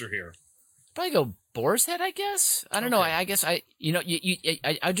answer here. Probably go Boar's Head, I guess. I don't know. I guess I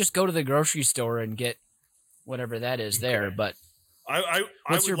just go to the grocery store and get whatever that is there. But I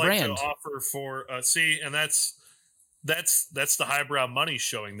what's would your like brand? to offer for and that's the highbrow money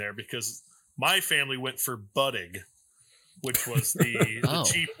showing there because my family went for Buddig, which was the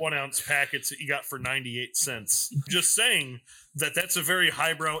cheap 1 ounce packets that you got for 98 cents. Just saying that's a very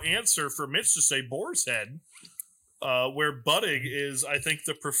highbrow answer for Mitch to say Boar's Head, where Buddig is, I think,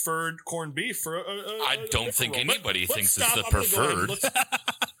 the preferred corned beef for I don't think anybody thinks it's the I'm gonna go ahead. preferred.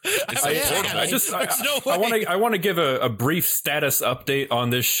 I want to give a brief status update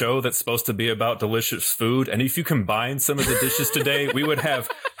on this show that's supposed to be about delicious food. And if you combine some of the dishes today, we would have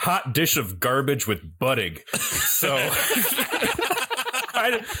hot dish of garbage with Buddig. So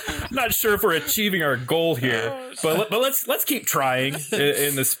I'm not sure if we're achieving our goal here, but let's keep trying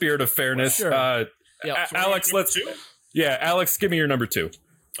in the spirit of fairness. Sure. Alex, Alex, give me your number 2.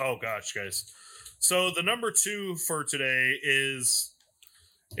 Oh gosh, guys. So the number 2 for today is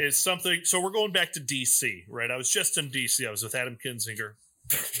something. So we're going back to DC, right? I was just in DC. I was with Adam Kinzinger,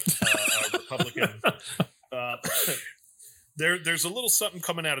 a Republican. There's a little something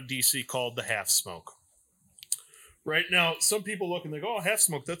coming out of DC called the Half Smoke. Right now, some people look and they go, "Oh, Half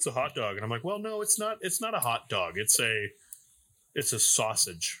Smoke, that's a hot dog," and I'm like, "Well, no, it's not. It's not a hot dog. It's a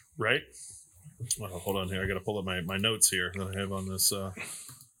sausage, right?" Well, hold on here. I got to pull up my notes here that I have on this.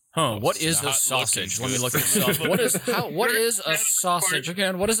 What is a sausage? Let me look at this. What is a sausage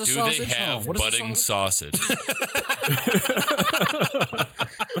again? What is a sausage? Do they have budding sausage?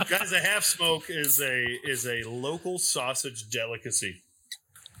 Guys, a Half Smoke is a local sausage delicacy.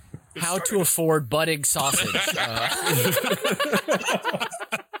 How to afford budding sausage?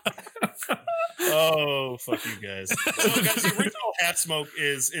 Oh, fuck you guys. So, guys, the original Half Smoke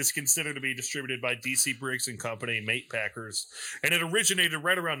is considered to be distributed by DC Briggs and Company, Mate Packers, and it originated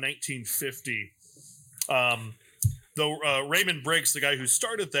right around 1950. Though Raymond Briggs, the guy who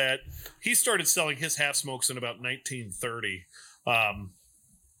started that, he started selling his Half Smokes in about 1930.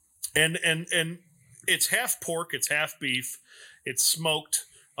 And it's half pork, it's half beef, it's smoked.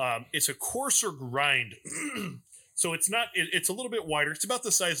 It's a coarser grind. So it's not. It's a little bit wider. It's about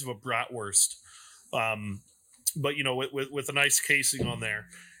the size of a bratwurst, but with a nice casing on there.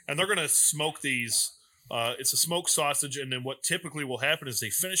 And they're going to smoke these. It's a smoked sausage, and then what typically will happen is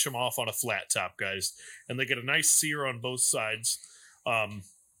they finish them off on a flat top, guys, and they get a nice sear on both sides. And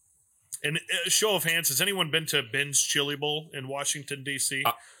a show of hands, has anyone been to Ben's Chili Bowl in Washington D.C.?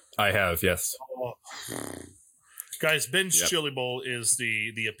 I have, yes. Oh. Guys, Ben's Chili Bowl is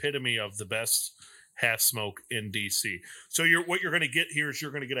the epitome of the best Half Smoke in DC. So what you're going to get here is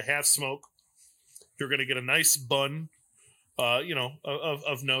you're going to get a Half Smoke. You're going to get a nice bun, of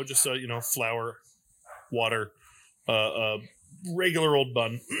just flour, water, regular old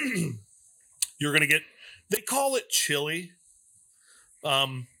bun. You're going to get, they call it chili.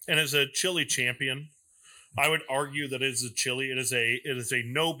 And as a chili champion, I would argue that it is a chili. It is a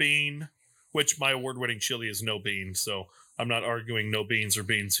no bean, which my award-winning chili is no bean. So I'm not arguing no beans or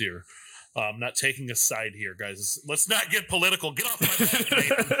beans here. I'm not taking a side here, guys. Let's not get political. Get off my back,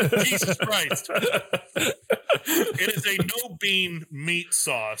 Nathan. Jesus Christ. It is a no bean meat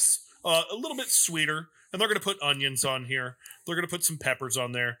sauce, a little bit sweeter, and they're going to put onions on here. They're going to put some peppers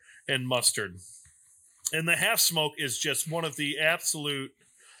on there and mustard. And the Half Smoke is just one of the absolute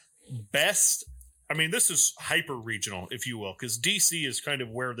best. I mean, this is hyper regional, if you will, because DC is kind of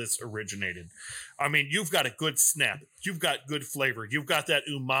where this originated. I mean, you've got a good snap. You've got good flavor. You've got that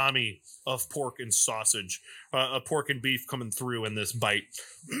umami of pork and sausage, pork and beef coming through in this bite.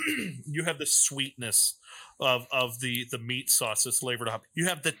 You have the sweetness of the meat sauce that's flavored up. You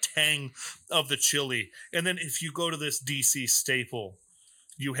have the tang of the chili. And then if you go to this DC staple,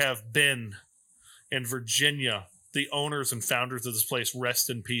 you have Ben and Virginia, the owners and founders of this place. Rest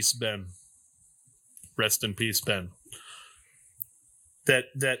in peace, Ben. Rest in peace, Ben.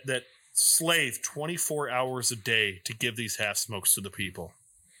 That slave 24 hours a day to give these Half Smokes to the people.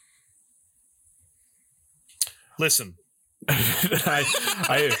 Listen.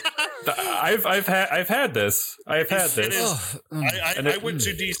 I've had this. I've had It this. is- I went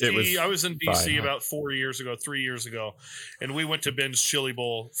to DC. it was I was in DC fine. about 3 years ago, and we went to Ben's Chili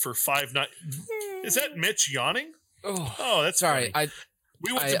Bowl for 5 nights. Is that Mitch yawning? Oh, that's Sorry, funny.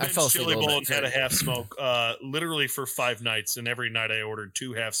 We went to I Ben's fell asleep Chili a little Bowl and bit. had a half smoke, literally for 5 nights. And every night I ordered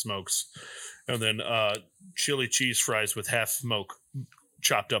 2 half smokes, and then chili cheese fries with half smoke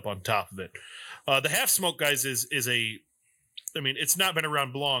chopped up on top of it. The half smoke, guys, is a. I mean, it's not been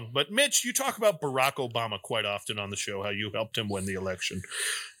around long, but Mitch, you talk about Barack Obama quite often on the show, how you helped him win the election.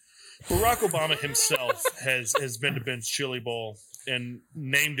 Barack Obama himself has been to Ben's Chili Bowl and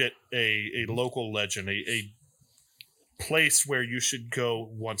named it a local legend, a place where you should go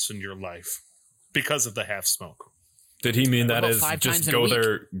once in your life because of the half smoke. Did he mean What that about as 5 just times in a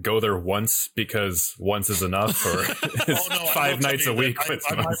go week? there once because once is enough, or is I will 5 tell nights you a that week? with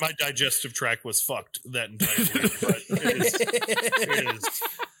my digestive tract was fucked that entire week, but it is.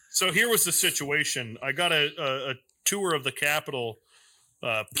 So here was the situation. I got a tour of the Capitol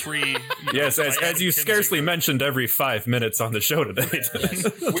pre. Yes, by as Adam you scarcely Kinzinger. mentioned every 5 minutes on the show today.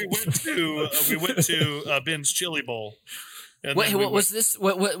 we went to Ben's Chili Bowl. And Wait, then we what was this?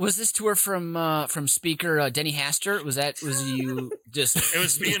 What was this tour from Speaker Denny Hastert? Was you just? It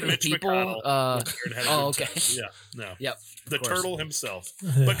was me and speaking to Mitch people? McConnell. Went there and had a oh, good okay. time. Yeah, no. Yep. The course. turtle himself.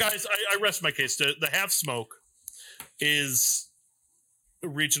 But guys, I rest my case. The half smoke is a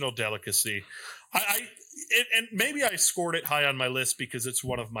regional delicacy. And maybe I scored it high on my list because it's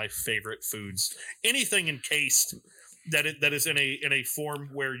one of my favorite foods. Anything encased that is in a form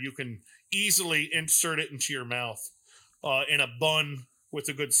where you can easily insert it into your mouth in a bun with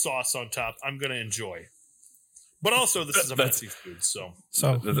a good sauce on top, I'm going to enjoy. But also, this is a messy food, so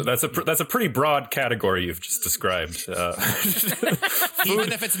that's a pretty broad category you've just described.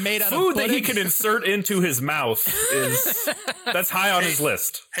 Even if it's made out of Food that he pudding. can insert into his mouth that's high on his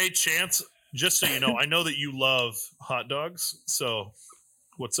list. Hey, Chance, just so you know, I know that you love hot dogs, so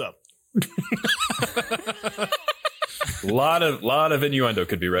what's up? Lot of innuendo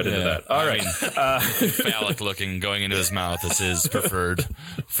could be read into that. All right. Phallic looking going into his mouth is his preferred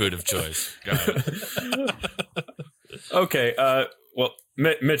food of choice. Go ahead. Okay. Well,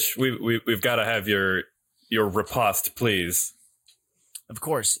 Mitch, we've got to have your riposte, please. Of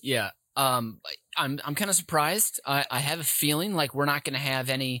course, yeah. I'm kind of surprised. I have a feeling like we're not going to have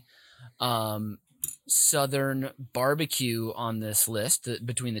any Southern barbecue on this list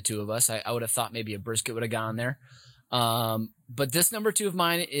between the two of us. I would have thought maybe a brisket would have gone there. But this number 2 of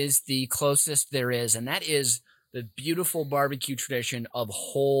mine is the closest there is, and that is the beautiful barbecue tradition of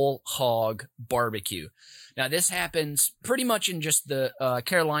whole hog barbecue. Now, this happens pretty much in just the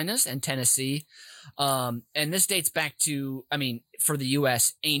Carolinas and Tennessee. And this dates back to, for the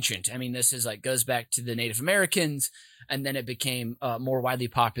U.S., ancient. This is goes back to the Native Americans, and then it became more widely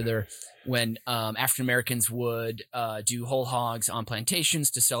popular when African Americans would do whole hogs on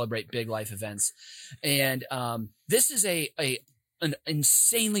plantations to celebrate big life events. And this is an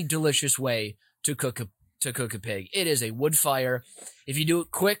insanely delicious way to cook a pig. It is a wood fire. If you do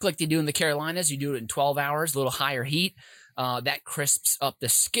it quick, like they do in the Carolinas, you do it in 12 hours, a little higher heat. That crisps up the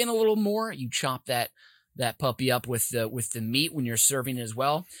skin a little more. You chop that puppy up with the meat when you're serving it as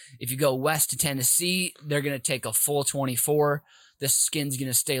well. If you go west to Tennessee, they're going to take a full 24. The skin's going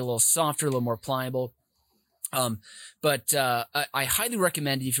to stay a little softer, a little more pliable. But I highly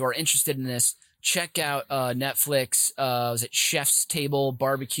recommend, if you are interested in this, check out Netflix. Was it Chef's Table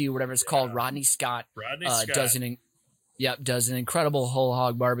Barbecue, whatever it's called? Rodney Scott. Does an incredible whole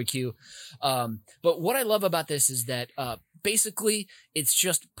hog barbecue. But what I love about this is that basically it's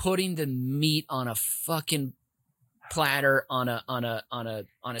just putting the meat on a fucking platter on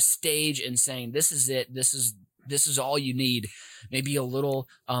a stage and saying, this is it. This is all you need. Maybe a little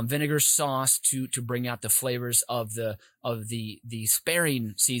vinegar sauce to bring out the flavors of the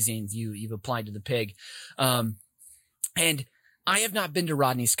sparing seasonings you've applied to the pig. And I have not been to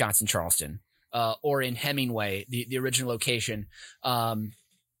Rodney Scott's in Charleston or in Hemingway, the original location.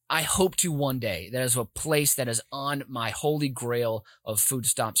 I hope to one day. That is a place that is on my holy grail of food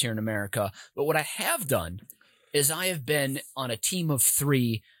stops here in America. But what I have done is I have been on a team of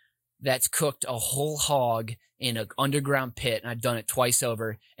 3 that's cooked a whole hog in an underground pit, and I've done it twice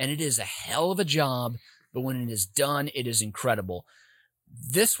over, and it is a hell of a job, but when it is done, it is incredible.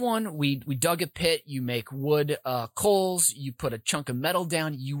 This one, we dug a pit, you make wood coals, you put a chunk of metal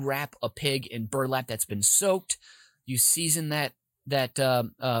down, you wrap a pig in burlap that's been soaked, you season that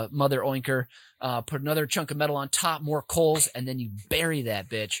mother oinker, put another chunk of metal on top, more coals, and then you bury that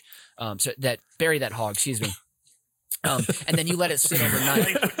bitch, bury that hog, excuse me. And then you let it sit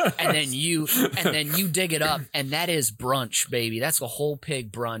overnight, and then you dig it up, and that is brunch, baby. That's a whole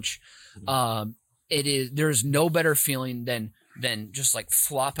pig brunch. It is. There's no better feeling than just like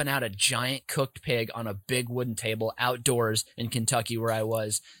flopping out a giant cooked pig on a big wooden table outdoors in Kentucky where I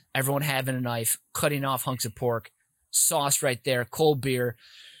was. Everyone having a knife, cutting off hunks of pork, sauce right there, cold beer,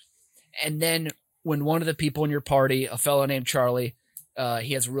 and then when one of the people in your party, a fellow named Charlie,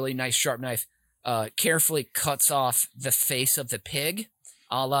 he has a really nice sharp knife. Carefully cuts off the face of the pig,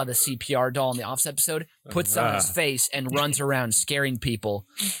 a la the CPR doll in the Office episode, puts it on his face and runs around scaring people,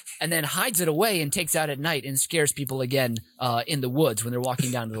 and then hides it away and takes out at night and scares people again in the woods when they're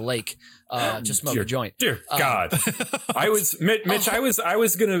walking down to the lake to smoke a joint. Dear God. Mitch,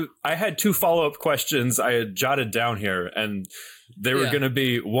 I had 2 follow-up questions I had jotted down here, and they were going to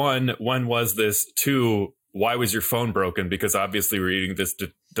be, 1, when was this? 2, why was your phone broken? Because obviously we're eating this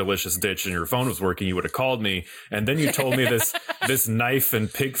delicious ditch and your phone was working. You would have called me. And then you told me this knife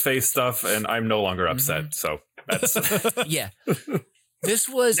and pig face stuff, and I'm no longer upset. So that's yeah. This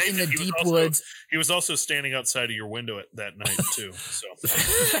was in the deep woods. He was also standing outside of your window at that night too. So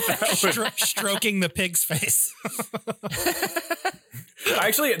stroking the pig's face.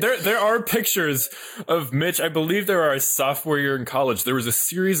 Actually, there are pictures of Mitch. I believe there are a sophomore year in college. There was a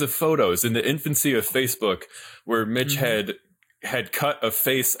series of photos in the infancy of Facebook where Mitch had cut a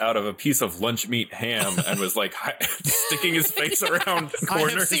face out of a piece of lunch meat ham and was like sticking his face around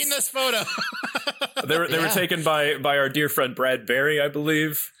corners. I have seen this photo. They were taken by our dear friend Brad Berry, I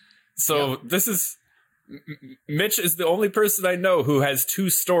believe. So this is Mitch is the only person I know who has 2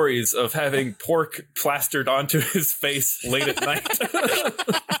 stories of having pork plastered onto his face late at night.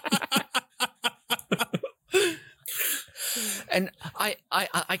 And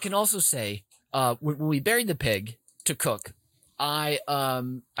I can also say when we buried the pig to cook, I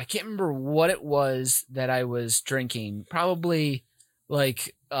can't remember what it was that I was drinking. Probably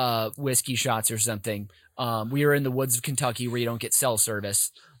like whiskey shots or something. We were in the woods of Kentucky where you don't get cell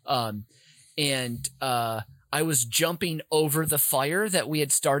service. And I was jumping over the fire that we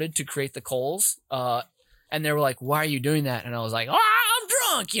had started to create the coals. And they were like, "Why are you doing that?" And I was like, "Oh,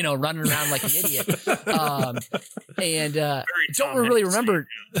 I'm drunk," running around like an idiot. And don't really remember.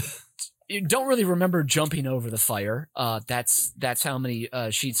 You don't really remember jumping over the fire. That's how many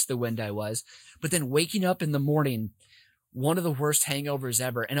sheets to the wind I was. But then waking up in the morning, one of the worst hangovers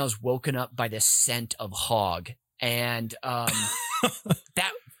ever, and I was woken up by the scent of hog. And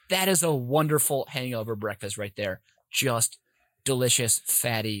that is a wonderful hangover breakfast right there. Just delicious,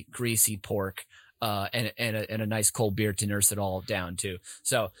 fatty, greasy pork, and a nice cold beer to nurse it all down too.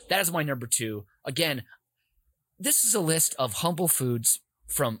 So that is my number 2. Again, this is a list of humble foods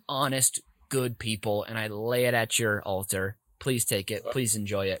from honest, good people, and I lay it at your altar. Please take it. Please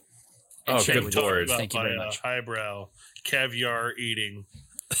enjoy it. And share it with your friends. Thank you very much. Highbrow, caviar eating,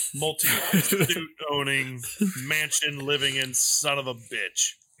 multi-suit owning, mansion living in son of a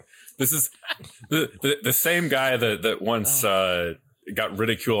bitch. This is the same guy that once got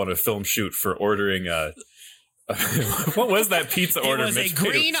ridiculed on a film shoot for ordering what was that pizza order? It was a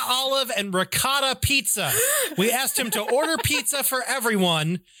green olive and ricotta pizza. We asked him to order pizza for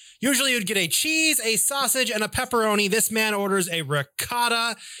everyone. Usually you'd get a cheese, a sausage, and a pepperoni. This man orders a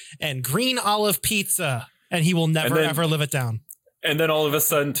ricotta and green olive pizza, and he will never, ever live it down. And then all of a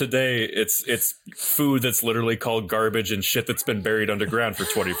sudden today, it's food that's literally called garbage and shit that's been buried underground for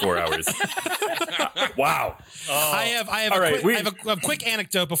 24 hours. Wow. I have a quick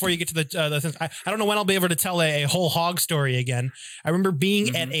anecdote before you get to the I don't know when I'll be able to tell a whole hog story again. I remember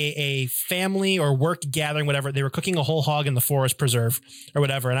being at a family or work gathering, whatever. They were cooking a whole hog in the forest preserve or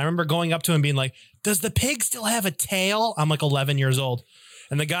whatever. And I remember going up to him and being like, "Does the pig still have a tail?" I'm like 11 years old.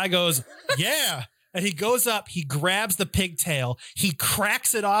 And the guy goes, "Yeah." And he goes up, he grabs the pigtail, he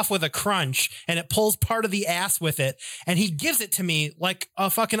cracks it off with a crunch, and it pulls part of the ass with it. And he gives it to me like a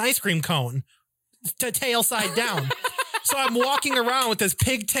fucking ice cream cone, to tail side down. So I'm walking around with this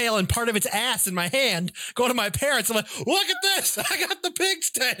pigtail and part of its ass in my hand, going to my parents. I'm like, "Look at this. I got the pig's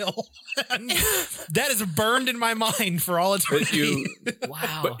tail." And that is burned in my mind for all eternity.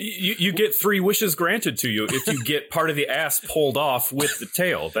 Wow. But you get 3 wishes granted to you if you get part of the ass pulled off with the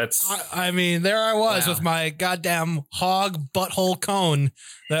tail. That's. I mean, there I was with my goddamn hog butthole cone.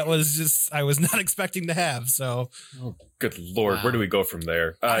 That was just, I was not expecting to have. So, good Lord, where do we go from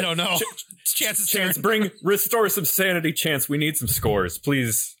there? I don't know. Chance, restore some sanity. Chance, we need some scores.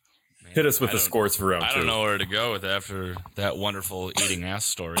 Please hit us with the scores for round 2. I don't know where to go with after that wonderful eating ass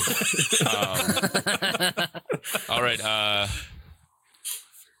story. All right.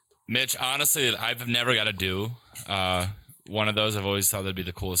 Mitch, honestly, I've never got to do one of those. I've always thought that'd be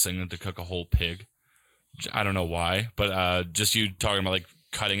the coolest thing to cook a whole pig. I don't know why, but just you talking about like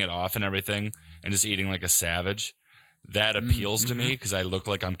cutting it off and everything and just eating like a savage, that appeals to me because I look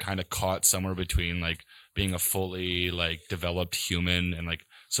like I'm kind of caught somewhere between like being a fully like developed human and like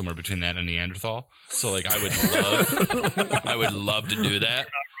somewhere between that and Neanderthal. So like I would love to do that.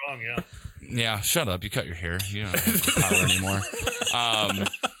 You're not wrong, yeah. Yeah, shut up. You cut your hair. You don't have the power anymore.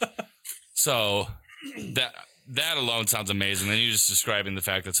 So that alone sounds amazing. Then you're just describing the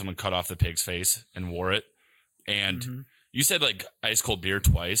fact that someone cut off the pig's face and wore it. And you said like ice cold beer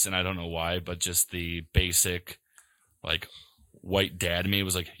twice, and I don't know why, but just the basic like white dad me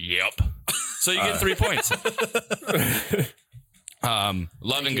was like, yep. So you get 3 points.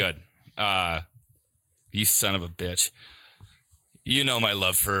 Love and good. You son of a bitch. You know my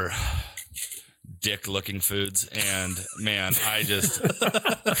love for dick looking foods, and man, I just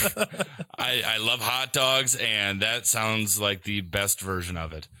I love hot dogs, and that sounds like the best version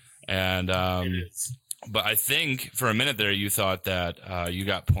of it. And but I think for a minute there you thought that you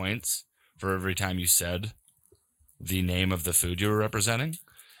got points for every time you said the name of the food you were representing,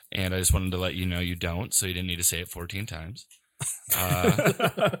 and I just wanted to let you know you don't, so you didn't need to say it 14 times.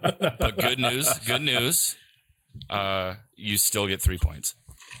 But good news, you still get 3 points.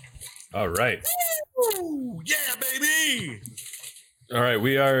 All right. Ooh, yeah, baby. All right,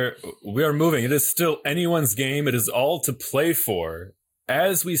 we are moving. It is still anyone's game. It is all to play for.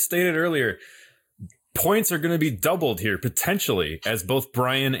 As we stated earlier, points are going to be doubled here potentially, as both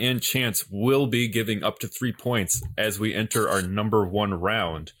Brian and Chance will be giving up to 3 points as we enter our number 1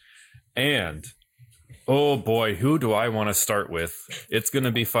 round. And oh boy, who do I want to start with? It's going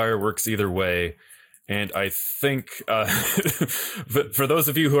to be fireworks either way. And I think for those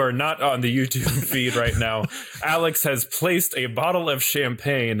of you who are not on the YouTube feed right now, Alex has placed a bottle of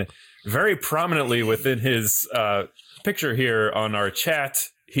champagne very prominently within his picture here on our chat.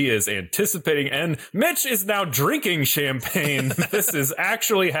 He is anticipating, and Mitch is now drinking champagne. This is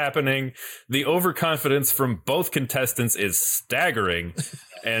actually happening. The overconfidence from both contestants is staggering.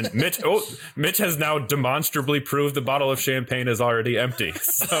 And Mitch has now demonstrably proved the bottle of champagne is already empty.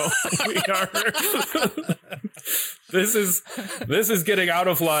 So we are. This is getting out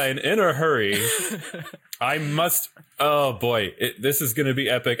of line in a hurry. I must. Oh boy, this is going to be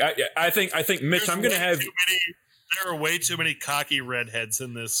epic. I think Mitch. I'm going to have. There are way too many cocky redheads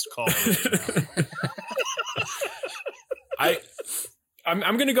in this call.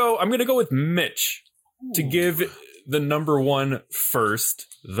 I'm gonna go with Mitch to give the number 1 first.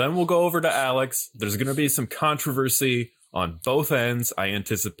 Then we'll go over to Alex. There's gonna be some controversy on both ends. I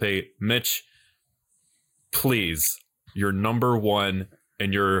anticipate. Mitch, please, your number 1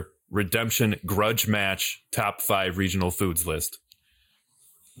 and your redemption grudge match top 5 regional foods list.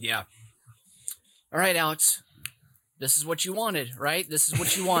 Yeah. All right, Alex. This is what you wanted, right? This is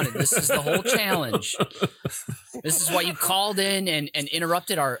what you wanted. This is the whole challenge. This is why you called in and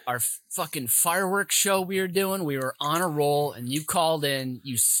interrupted our fucking fireworks show we were doing. We were on a roll, and you called in.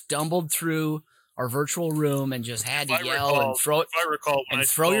 You stumbled through our virtual room and just had to yell and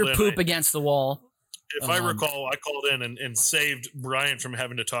throw your poop against the wall. If I recall, I called in and saved Brian from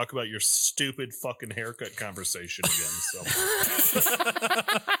having to talk about your stupid fucking haircut conversation again. So.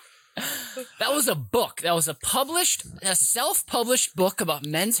 That was a book. That was a self-published book about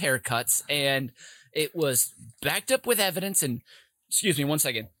men's haircuts, and it was backed up with evidence. And excuse me, 1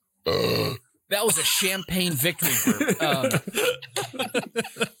 second. That was a champagne victory group.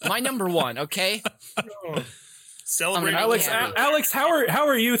 My number 1, okay? Celebrate, Alex. How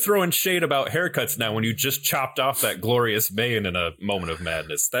are you throwing shade about haircuts now when you just chopped off that glorious mane in a moment of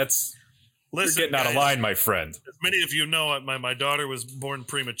madness? You're getting out of line, my friend. As many of you know, my daughter was born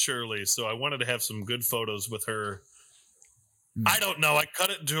prematurely, so I wanted to have some good photos with her. I don't know. I cut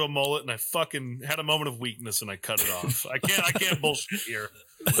it into a mullet, and I fucking had a moment of weakness, and I cut it off. I can't bullshit here.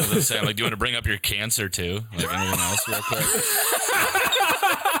 I was gonna say, like, do you want to bring up your cancer too, like anyone else, real quick?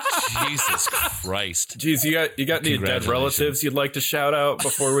 Jesus Christ! Jeez, you got any dead relatives you'd like to shout out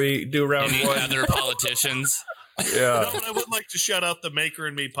before we do round any 1? Other politicians? Yeah. No, I would like to shout out the Maker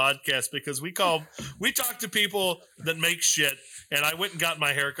and Me podcast, because we talk to people that make shit, and I went and got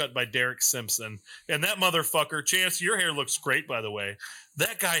my haircut by Derek Simpson, and that motherfucker, Chance, your hair looks great, by the way.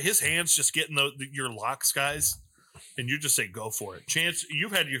 That guy, his hands just getting your locks, guys, and you just say go for it. Chance,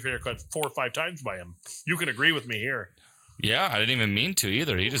 you've had your haircut 4 or 5 times by him. You can agree with me here. Yeah, I didn't even mean to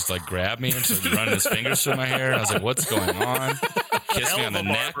either. He just like grabbed me and started running his fingers through my hair. And I was like, "What's going on?" Kissed me on the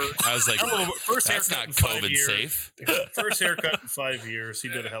neck. I was like, "That's not COVID safe." First haircut in 5 years. He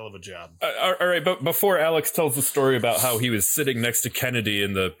did a hell of a job. All right, but before Alex tells the story about how he was sitting next to Kennedy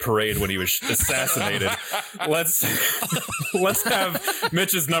in the parade when he was assassinated, let's have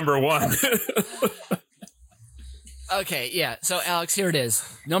Mitch's number 1. Okay, yeah. So Alex, here it is.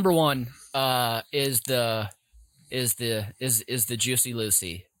 Number one is the Juicy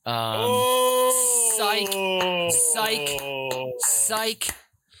Lucy.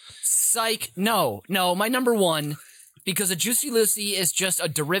 Psych. No, my number one, because a Juicy Lucy is just a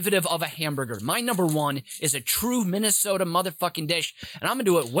derivative of a hamburger. My number one is a true Minnesota motherfucking dish, and I'm gonna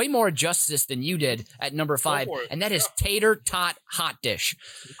do it way more justice than you did at number 5, and that is tater tot hot dish.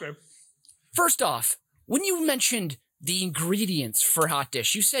 Okay. First off, when you mentioned the ingredients for hot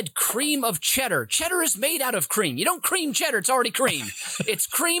dish, you said cream of cheddar. Cheddar is made out of cream. You don't cream cheddar, it's already cream. It's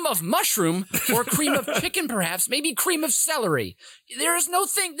cream of mushroom or cream of chicken, perhaps, maybe cream of celery. There's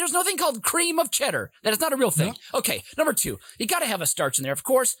nothing called cream of cheddar. That is not a real thing. No. Okay, number 2, you gotta have a starch in there. Of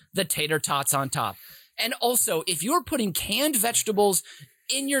course, the tater tots on top. And also, if you're putting canned vegetables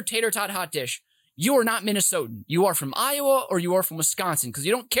in your tater tot hot dish, you are not Minnesotan. You are from Iowa or you are from Wisconsin, because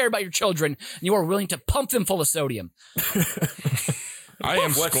you don't care about your children and you are willing to pump them full of sodium. I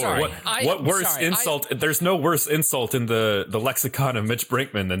am scoring. What worse insult? There's no worse insult in the lexicon of Mitch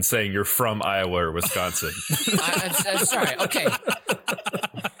Brinkman than saying you're from Iowa or Wisconsin. I'm sorry. Okay.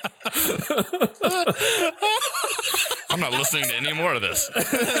 I'm not listening to any more of this. And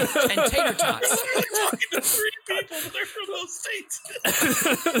tater tots. We're talking to 3 people, but they're from those states.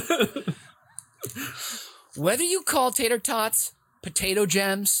 Whether you call tater tots potato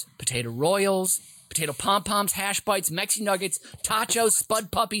gems, potato royals, potato pom-poms, hash bites, Mexi nuggets, tachos, spud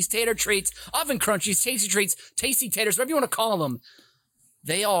puppies, tater treats, oven crunchies, tasty treats, tasty taters, whatever you want to call them,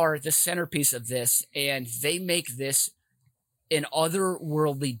 they are the centerpiece of this, and they make this an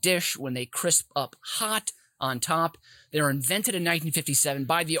otherworldly dish when they crisp up hot on top. They were invented in 1957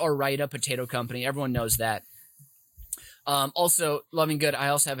 by the Ore-Ida Potato Company. Everyone knows that. Also, Loving Good, I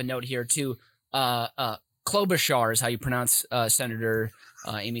also have a note here too. Klobuchar is how you pronounce Senator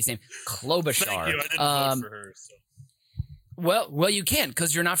Amy's name. Klobuchar. Thank you. I didn't vote for her. So. Well, you can,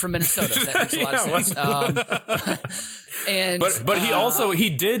 because you're not from Minnesota. That makes a lot of sense. But he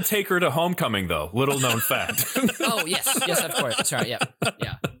did take her to homecoming, though. Little known fact. Oh yes, of course. That's right. Yeah.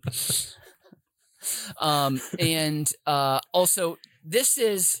 Also, this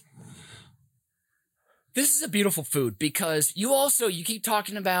is a beautiful food, because you keep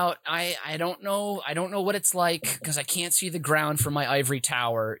talking about I don't know what it's like because I can't see the ground from my ivory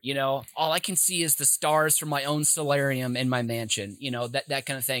tower. You know, all I can see is the stars from my own solarium in my mansion. You know, that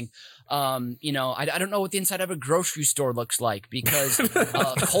kind of thing. You know, I don't know what the inside of a grocery store looks like, because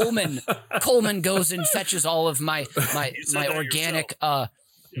Coleman goes and fetches all of my organic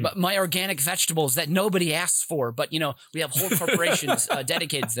my organic vegetables that nobody asks for, but, you know, we have whole corporations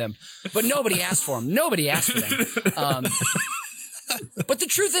dedicated to them, but nobody asked for them. Nobody asked for them. But the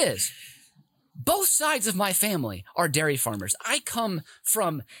truth is, both sides of my family are dairy farmers. I come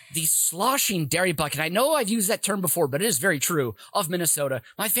from the sloshing dairy bucket. I know I've used that term before, but it is very true, of Minnesota.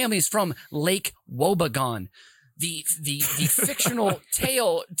 My family is from Lake Wobegon, the fictional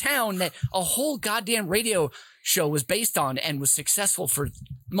town that a whole goddamn radio show was based on and was successful for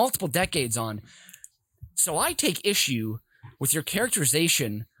multiple decades on. So I take issue with your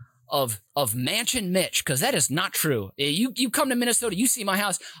characterization of Mansion Mitch, because that is not true. You come to Minnesota, you see my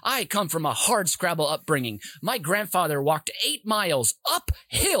house. I come from a hard Scrabble upbringing. My grandfather walked 8 miles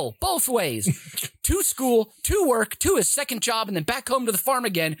uphill both ways to school, to work, to his second job, and then back home to the farm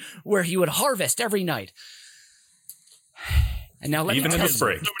again, where he would harvest every night. And now even in the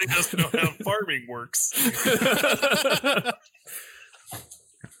spring, nobody doesn't know how farming works.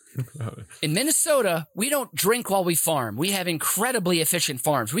 In Minnesota, we don't drink while we farm. We have incredibly efficient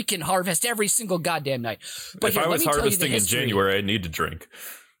farms. We can harvest every single goddamn night. But if I was harvesting in January, I'd need to drink.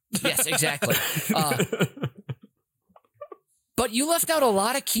 Yes, exactly. But you left out a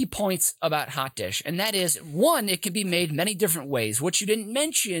lot of key points about hot dish, and that is, one, it can be made many different ways. What you didn't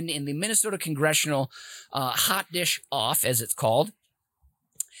mention in the Minnesota Congressional Hot Dish Off, as it's called,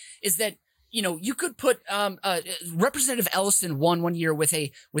 is that, you know, you could put Representative Ellison won one year with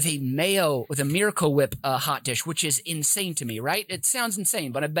a Miracle Whip hot dish, which is insane to me, right? It sounds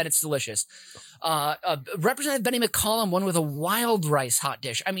insane, but I bet it's delicious. Representative Benny McCollum won with a wild rice hot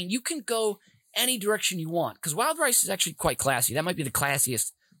dish. I mean, you can go any direction you want, because wild rice is actually quite classy. That might be the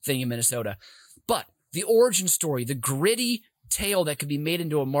classiest thing in Minnesota. But the origin story, the gritty tale that could be made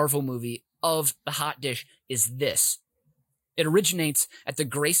into a Marvel movie of the hot dish is this. It originates at the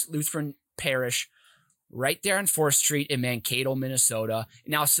Grace Lutheran Parish right there on 4th Street in Mankato, Minnesota.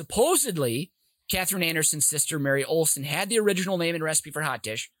 Now, supposedly, Katherine Anderson's sister, Mary Olson, had the original name and recipe for hot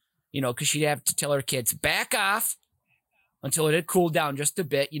dish, you know, because she'd have to tell her kids, back off until it had cooled down just a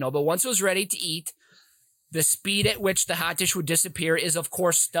bit, you know. But once it was ready to eat, The speed at which the hot dish would disappear is, of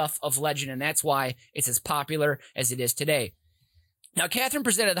course, stuff of legend, and that's why it's as popular as it is today. Now, Catherine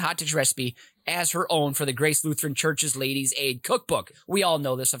presented the hot dish recipe as her own for the Grace Lutheran Church's Ladies' Aid Cookbook. We all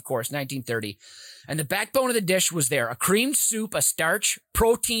know this, of course, 1930. And the backbone of the dish was there, a creamed soup, a starch,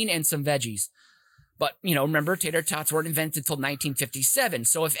 protein, and some veggies. But, remember, tater tots weren't invented until 1957.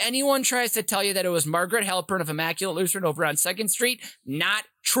 So if anyone tries to tell you that it was Margaret Halpern of Immaculate Lutheran over on 2nd Street, not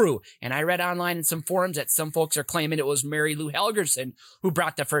true. And I read online in some forums that some folks are claiming it was Mary Lou Helgerson who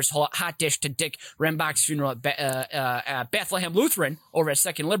brought the first hot dish to Dick Rembach's funeral at Bethlehem Lutheran over at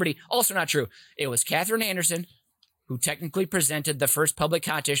 2nd Liberty. Also not true. It was Catherine Anderson who technically presented the first public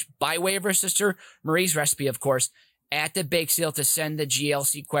hot dish by way of her sister Marie's recipe, of course, at the bake sale to send the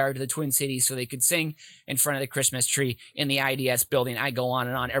GLC choir to the Twin Cities so they could sing in front of the Christmas tree in the IDS building. I go on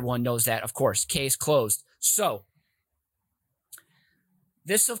and on. Everyone knows that, of course. Case closed. So,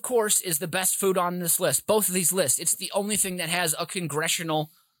 this, of course, is the best food on this list. Both of these lists. It's the only thing that has a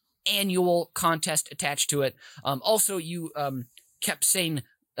congressional annual contest attached to it. Also, you kept saying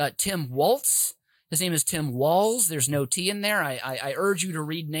Tim Waltz. His name is Tim Walls. There's no T in there. I urge you to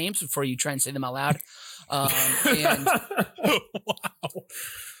read names before you try and say them out loud. And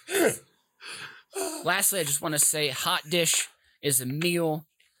lastly, I just want to say hot dish is a meal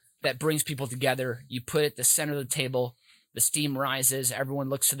that brings people together. You put it at the center of the table. The steam rises. Everyone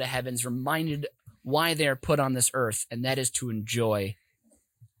looks to the heavens, reminded why they're put on this earth, and that is to enjoy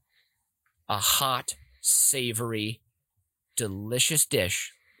a hot, savory, delicious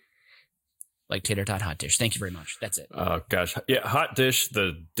dish like tater tot hot dish. Thank you very much. That's it. Oh, gosh. Yeah, hot dish,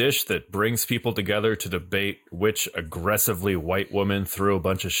 the dish that brings people together to debate which aggressively white woman threw a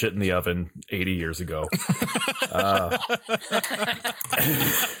bunch of shit in the oven 80 years ago.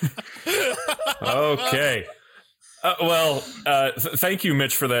 Okay. Thank you,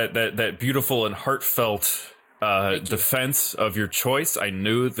 Mitch, for that beautiful and heartfelt defense of your choice. I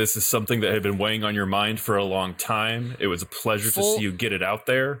knew this is something that had been weighing on your mind for a long time. It was a pleasure to see you get it out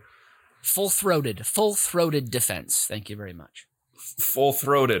there. Full-throated defense. Thank you very much.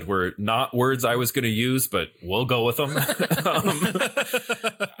 Full-throated were not words I was going to use, but we'll go with them.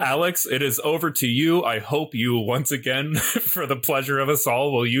 Alex, it is over to you. I hope you once again, for the pleasure of us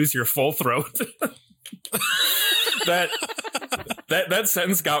all, will use your full throat. That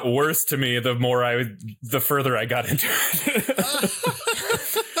sentence got worse to me the further I got into it.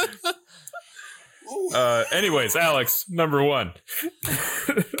 Anyways, Alex, number one.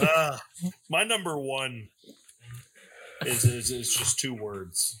 My number one is just two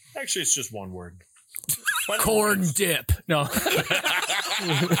words. Actually, it's just one word. Corn dip. No.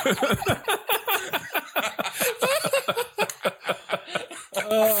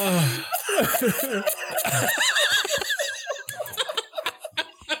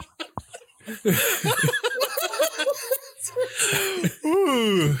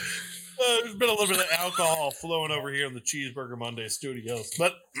 There's been a little bit of alcohol flowing over here in the Cheeseburger Monday studios,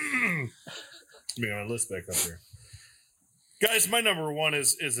 but let me get my list back up here. Guys, my number one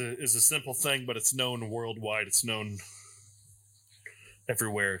is a simple thing, but it's known worldwide. It's known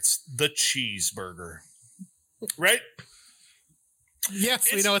everywhere. It's the cheeseburger, right?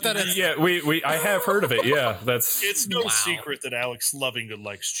 Yes, we know what that is. Yeah, I have heard of it. Yeah, it's no secret that Alex Lovingood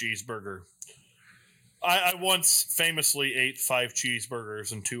likes cheeseburger. I once famously ate 5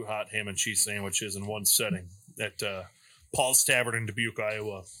 cheeseburgers and 2 hot ham and cheese sandwiches in one setting at Paul's Tavern in Dubuque,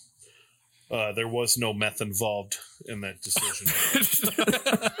 Iowa. There was no meth involved in that decision.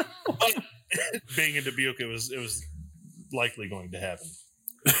 But being in Dubuque, it was likely going to happen.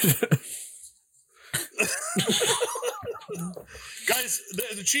 Guys,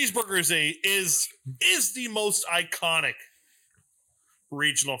 the cheeseburger is the most iconic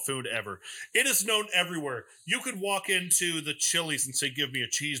regional food ever. It is known everywhere. You could walk into the Chili's and say, "Give me a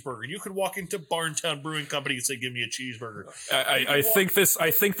cheeseburger." You could walk into Barntown Brewing Company and say, "Give me a cheeseburger." I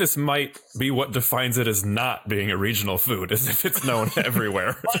think this might be what defines it as not being a regional food, as if it's known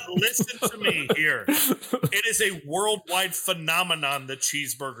everywhere. But listen to me here. It is a worldwide phenomenon, the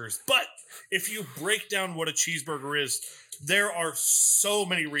cheeseburgers. But if you break down what a cheeseburger is, there are so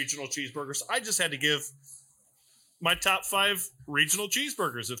many regional cheeseburgers. I just had to give my top 5 regional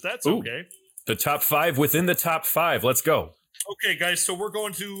cheeseburgers, if that's okay. The top 5 within the top 5. Let's go. Okay, guys. So we're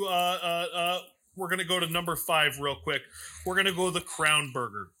going to go to number 5 real quick. We're going to go the Crown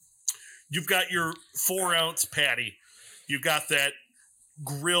Burger. You've got your 4-ounce patty. You've got that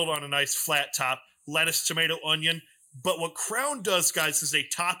grilled on a nice flat top, lettuce, tomato, onion. But what Crown does, guys, is they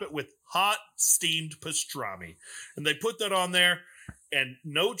top it with hot steamed pastrami, and they put that on there. and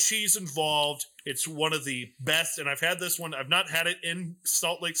no cheese involved. It's one of the best, and I've had this one. I've not had it in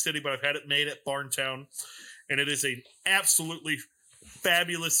Salt Lake City, but I've had it made at Barntown, and it is an absolutely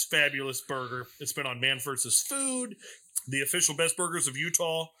fabulous, fabulous burger. It's been on Man vs. Food, the official best burgers of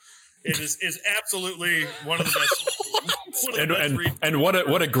Utah. It is absolutely one of the best. One of the best And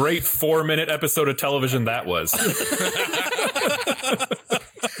what a great 4-minute episode of television that was.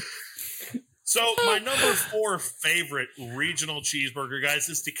 So my number 4 favorite regional cheeseburger, guys,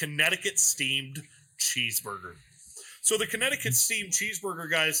 is the Connecticut steamed cheeseburger. So the Connecticut steamed cheeseburger,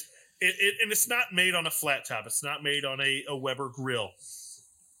 guys, and it's not made on a flat top. It's not made on a Weber grill.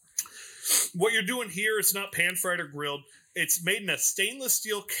 What you're doing here, it's not pan fried or grilled. It's made in a stainless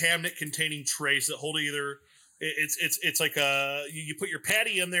steel cabinet containing trays that hold either. It's like you put your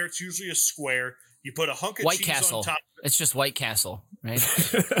patty in there. It's usually a square. You put a hunk of White cheese Castle. on top. It's just White Castle, right?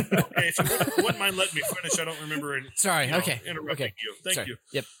 Okay, if you wouldn't mind letting me finish, I don't remember. Sorry. Okay. Interrupting you. Thank Sorry. you.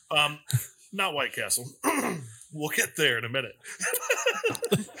 Yep. Not White Castle. We'll get there in a minute.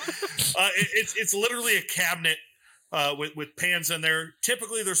 It's literally a cabinet with pans in there.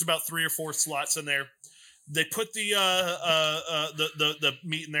 Typically, there's about 3 or 4 slots in there. They put the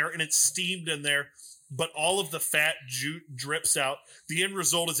meat in there, and it's steamed in there. But all of the fat drips out. The end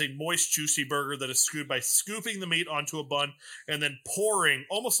result is a moist, juicy burger that is skewed by scooping the meat onto a bun and then pouring,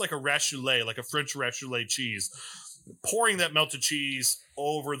 almost like a rachoulet, like a French rachoulet cheese, pouring that melted cheese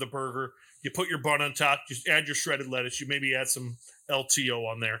over the burger. You put your bun on top. You add your shredded lettuce. You maybe add some LTO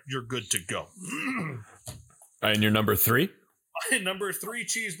on there. You're good to go. And your number 3? My number 3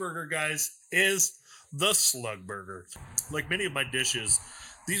 cheeseburger, guys, is the Slug Burger. Like many of my dishes,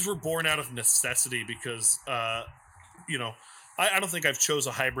 these were born out of necessity because, I don't think I've chose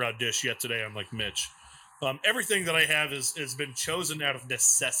a highbrow dish yet today, unlike Mitch. Everything that I have has been chosen out of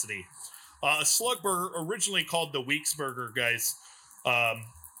necessity. A Slug Burger, originally called the Weeks Burger, guys,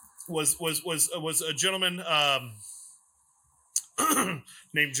 was a gentleman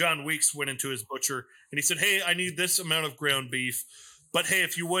named John Weeks went into his butcher and he said, "Hey, I need this amount of ground beef, but hey,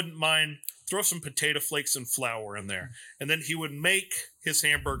 if you wouldn't mind, throw some potato flakes and flour in there." And then he would make his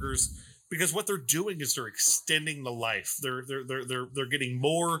hamburgers, because what they're doing is they're extending the life. They're getting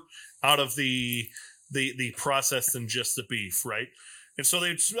more out of the process than just the beef, right? And so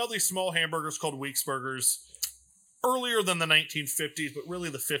they'd sell these small hamburgers called Weeks Burgers earlier than the 1950s, but really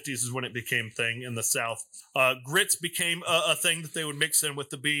the 50s is when it became thing in the South. Grits became a thing that they would mix in with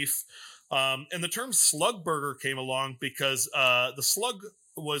the beef. And the term Slug Burger came along because the slug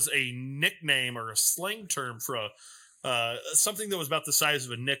was a nickname or a slang term for something that was about the size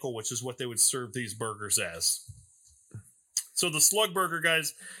of a nickel, which is what they would serve these burgers as. So the Slug Burger,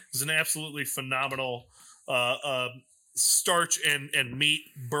 guys, is an absolutely phenomenal starch and meat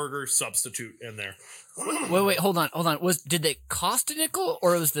burger substitute in there. Wait, hold on. Did they cost a nickel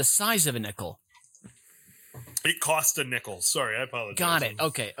or was the size of a nickel? It cost a nickel. Sorry, I apologize. Got it.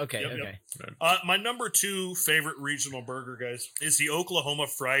 Okay. Yep. My number 2 favorite regional burger, guys, is the Oklahoma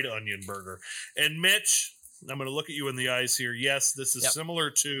Fried Onion Burger. And Mitch, I'm going to look at you in the eyes here. Yes, this is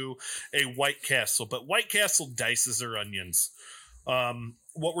similar to a White Castle, but White Castle dices their onions.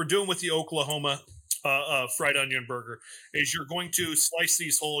 What we're doing with the Oklahoma Fried Onion Burger is you're going to slice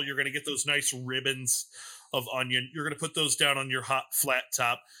these whole. You're going to get those nice ribbons of onion. You're going to put those down on your hot flat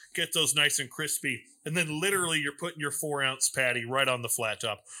top, get those nice and crispy. And then literally you're putting your 4-ounce patty right on the flat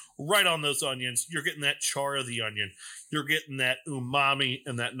top, right on those onions. You're getting that char of the onion. You're getting that umami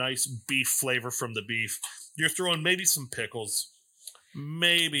and that nice beef flavor from the beef. You're throwing maybe some pickles,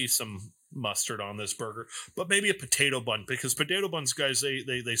 maybe some mustard on this burger, but maybe a potato bun, because potato buns, guys,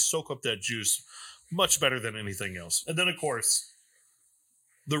 they soak up that juice much better than anything else. And then, of course,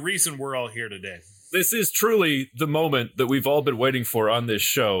 the reason we're all here today. This is truly the moment that we've all been waiting for on this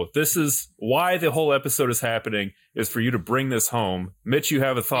show. This is why the whole episode is happening, is for you to bring this home. Mitch, you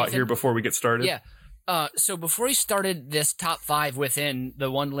have a thought here before we get started? Yeah. So before he started this top 5 within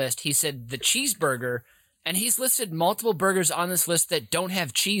the one list, he said the cheeseburger, and he's listed multiple burgers on this list that don't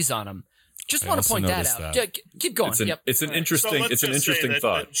have cheese on them. Just want to point that out. Keep going. It's an interesting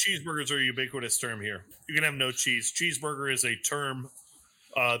thought. That cheeseburgers are a ubiquitous term here. You can have no cheese. Cheeseburger is a term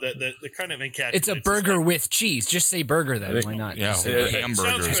that kind of encapsulates. It's a burger with cheese. Just say burger then. Why not? Yeah,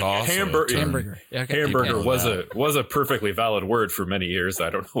 hamburger is awesome. Hamburger. Yeah, okay. Hamburger was a perfectly valid word for many years. I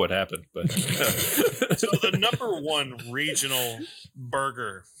don't know what happened, but so the number 1 regional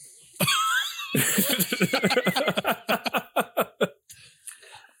burger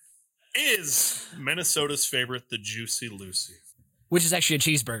is Minnesota's favorite, the Juicy Lucy, which is actually a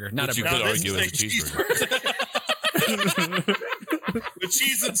cheeseburger, not which a burger. You could argue as a cheeseburger. with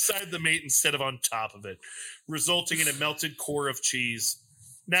cheese inside the meat instead of on top of it, resulting in a melted core of cheese.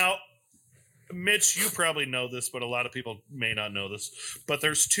 Now, Mitch, you probably know this, but a lot of people may not know this. But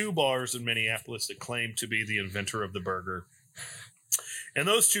there's 2 bars in Minneapolis that claim to be the inventor of the burger. And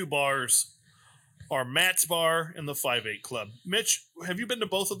those 2 bars are Matt's Bar and the 5-8 Club. Mitch, have you been to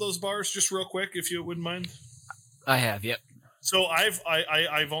both of those bars? Just real quick, if you wouldn't mind. I have, yep. So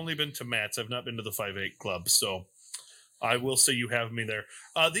I've only been to Matt's. I've not been to the 5-8 Club. So I will say you have me there.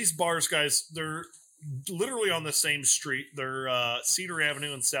 These bars, guys, they're literally on the same street. They're Cedar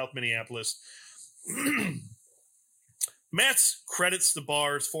Avenue in South Minneapolis. Matt's credits the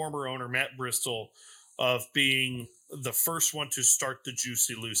bar's former owner, Matt Bristol, of being the first one to start the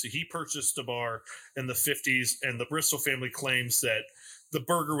Juicy Lucy. He purchased the bar in the 50s, and the Bristol family claims that the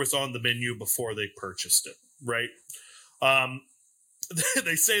burger was on the menu before they purchased it, right?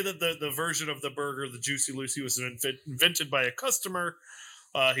 They say that the version of the burger, the Juicy Lucy, was invented by a customer.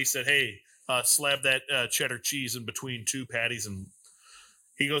 He said, hey, slab that cheddar cheese in between 2 patties, and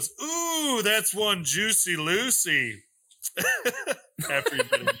he goes, ooh, that's one Juicy Lucy. After you've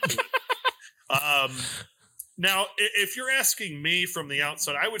been into it. Now, if you're asking me from the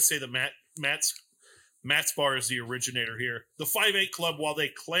outside, I would say that Matt's Bar is the originator here. The 5-8 Club, while they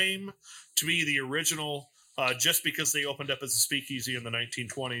claim to be the original, just because they opened up as a speakeasy in the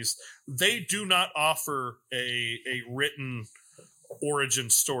 1920s, they do not offer a written origin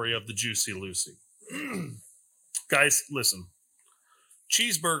story of the Juicy Lucy. Guys, listen.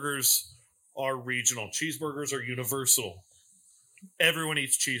 Cheeseburgers are regional. Cheeseburgers are universal. Everyone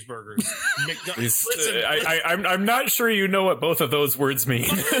eats cheeseburgers. Listen, I'm not sure you know what both of those words mean.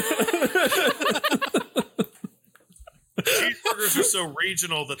 cheeseburgers are so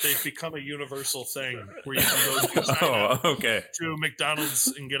regional that they've become a universal thing where you can go to China to McDonald's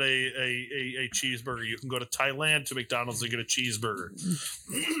and get a cheeseburger. You can go to Thailand to McDonald's and get a cheeseburger.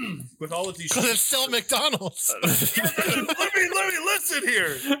 With all of these, because it's still McDonald's. let me listen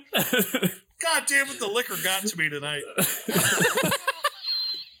here. God damn it, the liquor got to me tonight.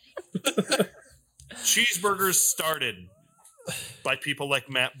 Cheeseburgers started by people like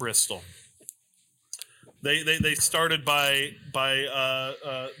Matt Bristol. They started by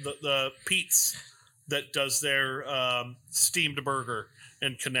the Pete's that does their steamed burger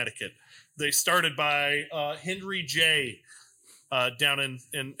in Connecticut. They started by Henry J. Down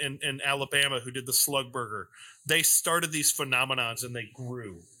in Alabama, who did the slug burger. They started these phenomenons and they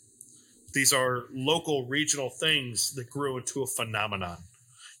grew. These are local, regional things that grew into a phenomenon.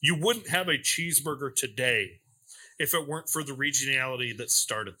 You wouldn't have a cheeseburger today if it weren't for the regionality that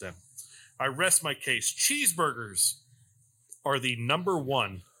started them. I rest my case. Cheeseburgers are the number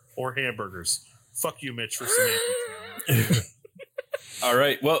 1, or hamburgers. Fuck you, Mitch, for semantics. All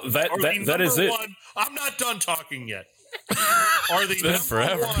right. Well, that is it. I'm not done talking yet. Are the number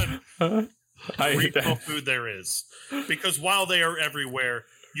forever. 1 regional food there is. Because while they are everywhere,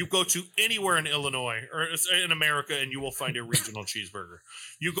 you go to anywhere in Illinois or in America and you will find a regional cheeseburger.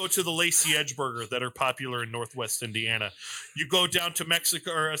 You go to the Lacey Edge Burger that are popular in Northwest Indiana. You go down to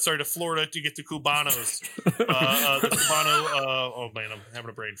to Florida to get the Cubanos. The Cubano, oh man, I'm having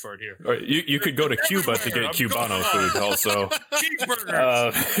a brain fart here. You could go to Cuba to get Cubano food also.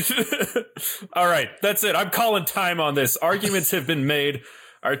 Cheeseburgers. All right, that's it. I'm calling time on this. Arguments have been made.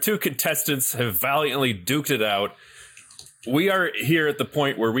 Our 2 contestants have valiantly duked it out. We are here at the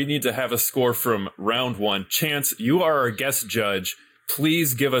point where we need to have a score from round 1. Chance, you are our guest judge.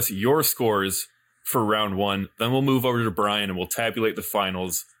 Please give us your scores for round 1. Then we'll move over to Brian and we'll tabulate the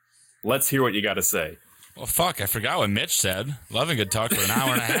finals. Let's hear what you got to say. Well, fuck, I forgot what Mitch said. Loving good talk for an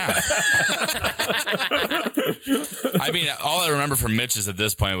hour and a half. I mean, all I remember from Mitch is at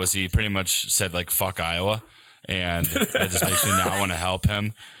this point was he pretty much said, like, fuck Iowa. And that just makes me not want to help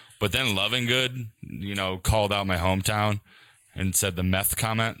him. But then Loving Good, called out my hometown and said the meth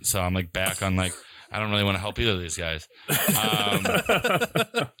comment. So I'm like back on like, I don't really want to help either of these guys.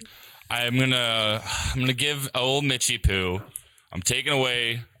 I'm gonna give old Mitchie Poo. I'm taking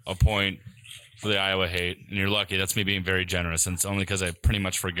away a point for the Iowa hate, and you're lucky. That's me being very generous, and it's only because I pretty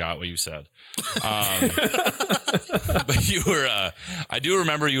much forgot what you said. But you were, I do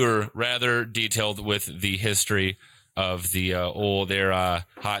remember you were rather detailed with the history of the their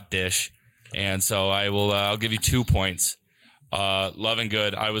hot dish, and so I'll give you 2 points. Loving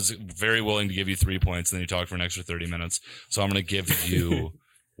Good, I was very willing to give you 3 points, and then you talked for an extra 30 minutes, so I'm going to give you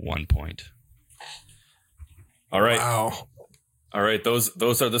 1 point. All right. Wow. All right,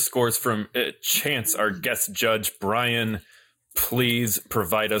 those are the scores from Chance, our guest judge. Brian, please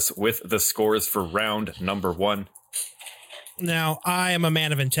provide us with the scores for round number 1. Now, I am a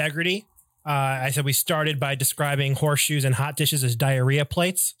man of integrity, I said we started by describing horseshoes and hot dishes as diarrhea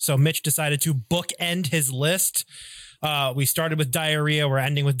plates. So Mitch decided to bookend his list. We started with diarrhea. We're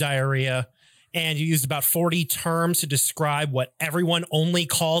ending with diarrhea. And you used about 40 terms to describe what everyone only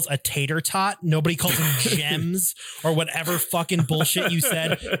calls a tater tot. Nobody calls them gems or whatever fucking bullshit you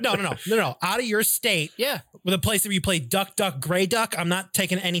said. No. Out of your state. Yeah. With a place where you play duck, duck, gray duck. I'm not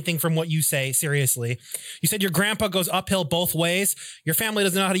taking anything from what you say seriously. You said your grandpa goes uphill both ways. Your family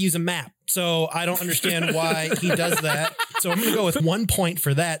doesn't know how to use a map. So I don't understand why he does that. So I'm going to go with 1 point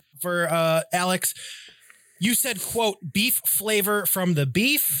for that. For Alex, you said, quote, beef flavor from the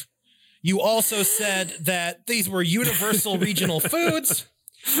beef. You also said that these were universal regional foods.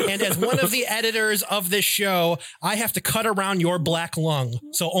 And as one of the editors of this show, I have to cut around your black lung.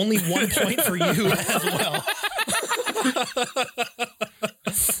 So only 1 point for you as well.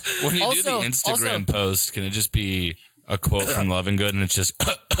 When you do the Instagram post, can it just be a quote from Love and Good and it's just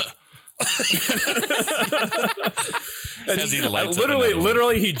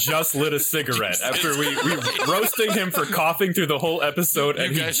literally he just lit a cigarette after we roasting him for coughing through the whole episode,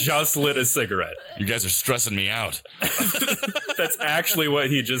 and he just lit a cigarette. You guys are stressing me out. That's actually what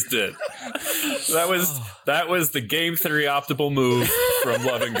he just did. That was the Game Theory optimal move from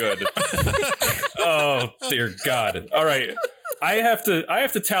Love and Good. Oh dear God. All right. I have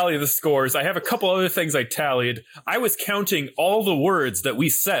to tally the scores. I have a couple other things I tallied. I was counting all the words that we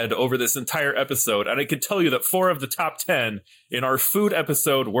said over this entire episode, and I can tell you that 4 of the top 10 in our food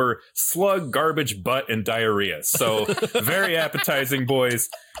episode were slug, garbage, butt, and diarrhea. So very appetizing, boys.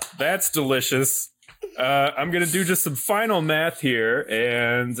 That's delicious. I'm going to do just some final math here,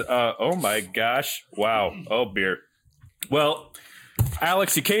 and oh my gosh. Wow. Oh, beer. Well,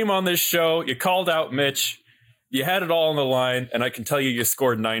 Alex, you came on this show. You called out Mitch. You had it all on the line, and I can tell you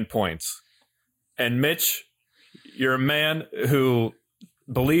scored 9 points. And Mitch, you're a man who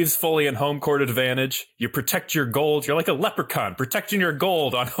believes fully in home court advantage. You protect your gold. You're like a leprechaun protecting your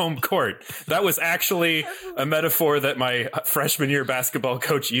gold on home court. That was actually a metaphor that my freshman year basketball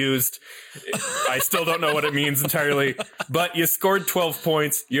coach used. I still don't know what it means entirely, but you scored 12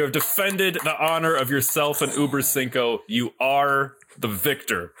 points. You have defended the honor of yourself and Uber Cinco. You are the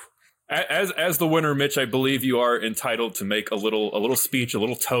victor. As the winner, Mitch, I believe you are entitled to make a little speech, a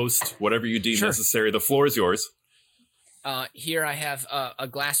little toast, whatever you deem necessary. The floor is yours. Here I have a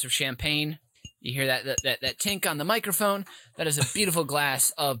glass of champagne. You hear that tink on the microphone? That is a beautiful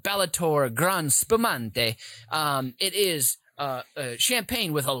glass of Bellator Gran Spumante. It is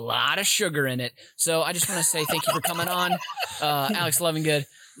champagne with a lot of sugar in it. So I just want to say thank you for coming on, Alex Lovingood.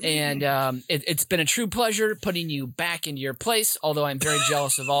 And it's been a true pleasure putting you back into your place, although I'm very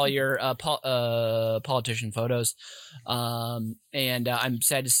jealous of all your politician photos. And I'm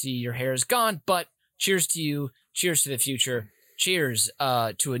sad to see your hair is gone, but cheers to you. Cheers to the future. Cheers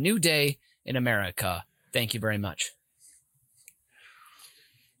to a new day in America. Thank you very much.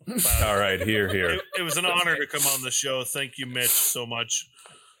 All right, here. It was an honor to come on the show. Thank you, Mitch, so much.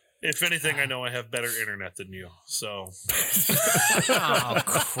 If anything, I know I have better internet than you, so. Oh,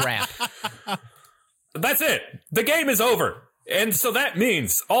 crap. That's it. The game is over. And so that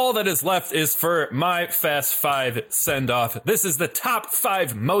means all that is left is for my Fast 5 send-off. This is the top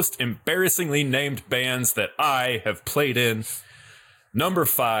 5 most embarrassingly named bands that I have played in. Number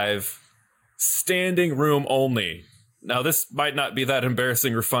 5, Standing Room Only. Now, this might not be that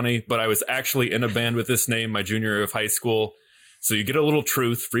embarrassing or funny, but I was actually in a band with this name my junior year of high school. So you get a little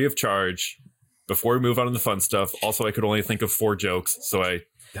truth free of charge before we move on to the fun stuff. Also, I could only think of 4 jokes, so I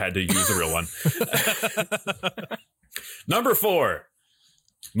had to use a real one. Number 4,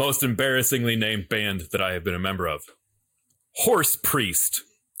 most embarrassingly named band that I have been a member of. Horse Priest.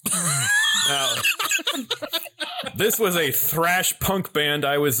 Now, this was a thrash punk band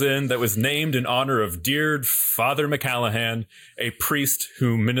I was in that was named in honor of dear Father McCallahan, a priest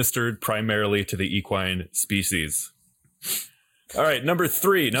who ministered primarily to the equine species. All right, number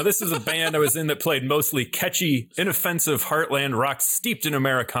 3. Now, this is a band I was in that played mostly catchy, inoffensive heartland rock steeped in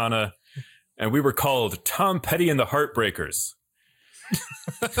Americana, and we were called Tom Petty and the Heartbreakers.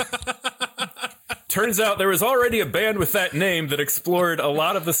 Turns out there was already a band with that name that explored a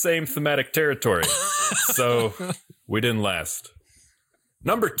lot of the same thematic territory, so we didn't last.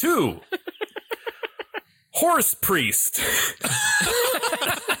 Number 2, Horse Priest.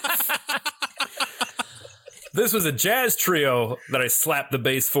 This was a jazz trio that I slapped the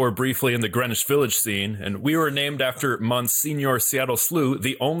bass for briefly in the Greenwich Village scene, and we were named after Monsignor Seattle Slew,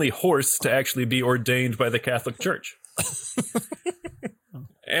 the only horse to actually be ordained by the Catholic Church.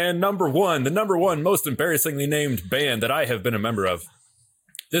 And number 1, the number 1 most embarrassingly named band that I have been a member of,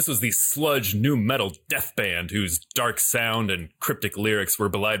 This was the sludge nu metal death band whose dark sound and cryptic lyrics were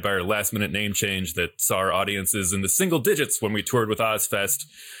belied by our last-minute name change that saw our audiences in the single digits when we toured with Ozfest.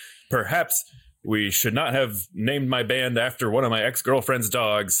 Perhaps we should not have named my band after one of my ex-girlfriend's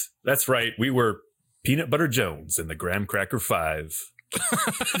dogs. That's right, we were Peanut Butter Jones and the Graham Cracker 5.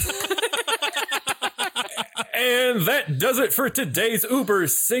 And that does it for today's Uber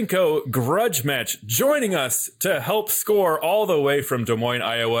Cinco grudge match. Joining us to help score all the way from Des Moines,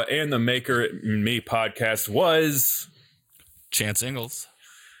 Iowa, and the Maker and Me podcast was Chance Ingalls.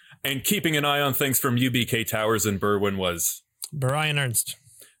 And keeping an eye on things from UBK Towers in Berwyn was Brian Ernst.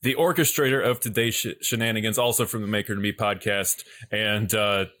 the orchestrator of today's shenanigans, also from the Maker and Me podcast, and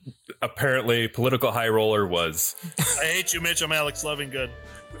apparently political high roller was. I hate you, Mitch. I'm Alex Lovingood.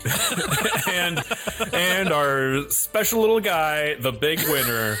 and our special little guy, the big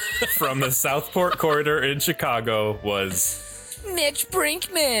winner from the Southport corridor in Chicago was Mitch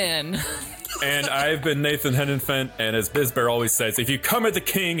Brinkman. And I've been Nathan Henenfent, and as Bizbear always says, if you come at the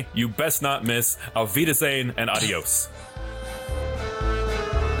king, you best not miss. Auf Wiedersehen and adios.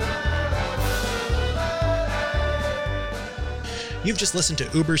 You've just listened to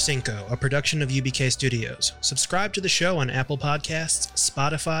Uber Cinco, a production of UBK Studios. Subscribe to the show on Apple Podcasts,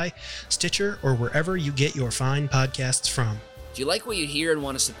 Spotify, Stitcher, or wherever you get your fine podcasts from. If you like what you hear and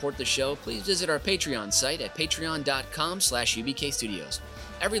want to support the show, please visit our Patreon site at patreon.com/UBK Studios.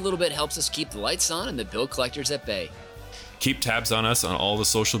 Every little bit helps us keep the lights on and the bill collectors at bay. Keep tabs on us on all the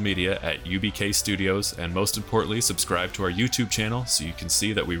social media at UBK Studios, and most importantly, subscribe to our YouTube channel so you can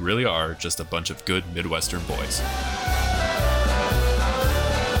see that we really are just a bunch of good Midwestern boys.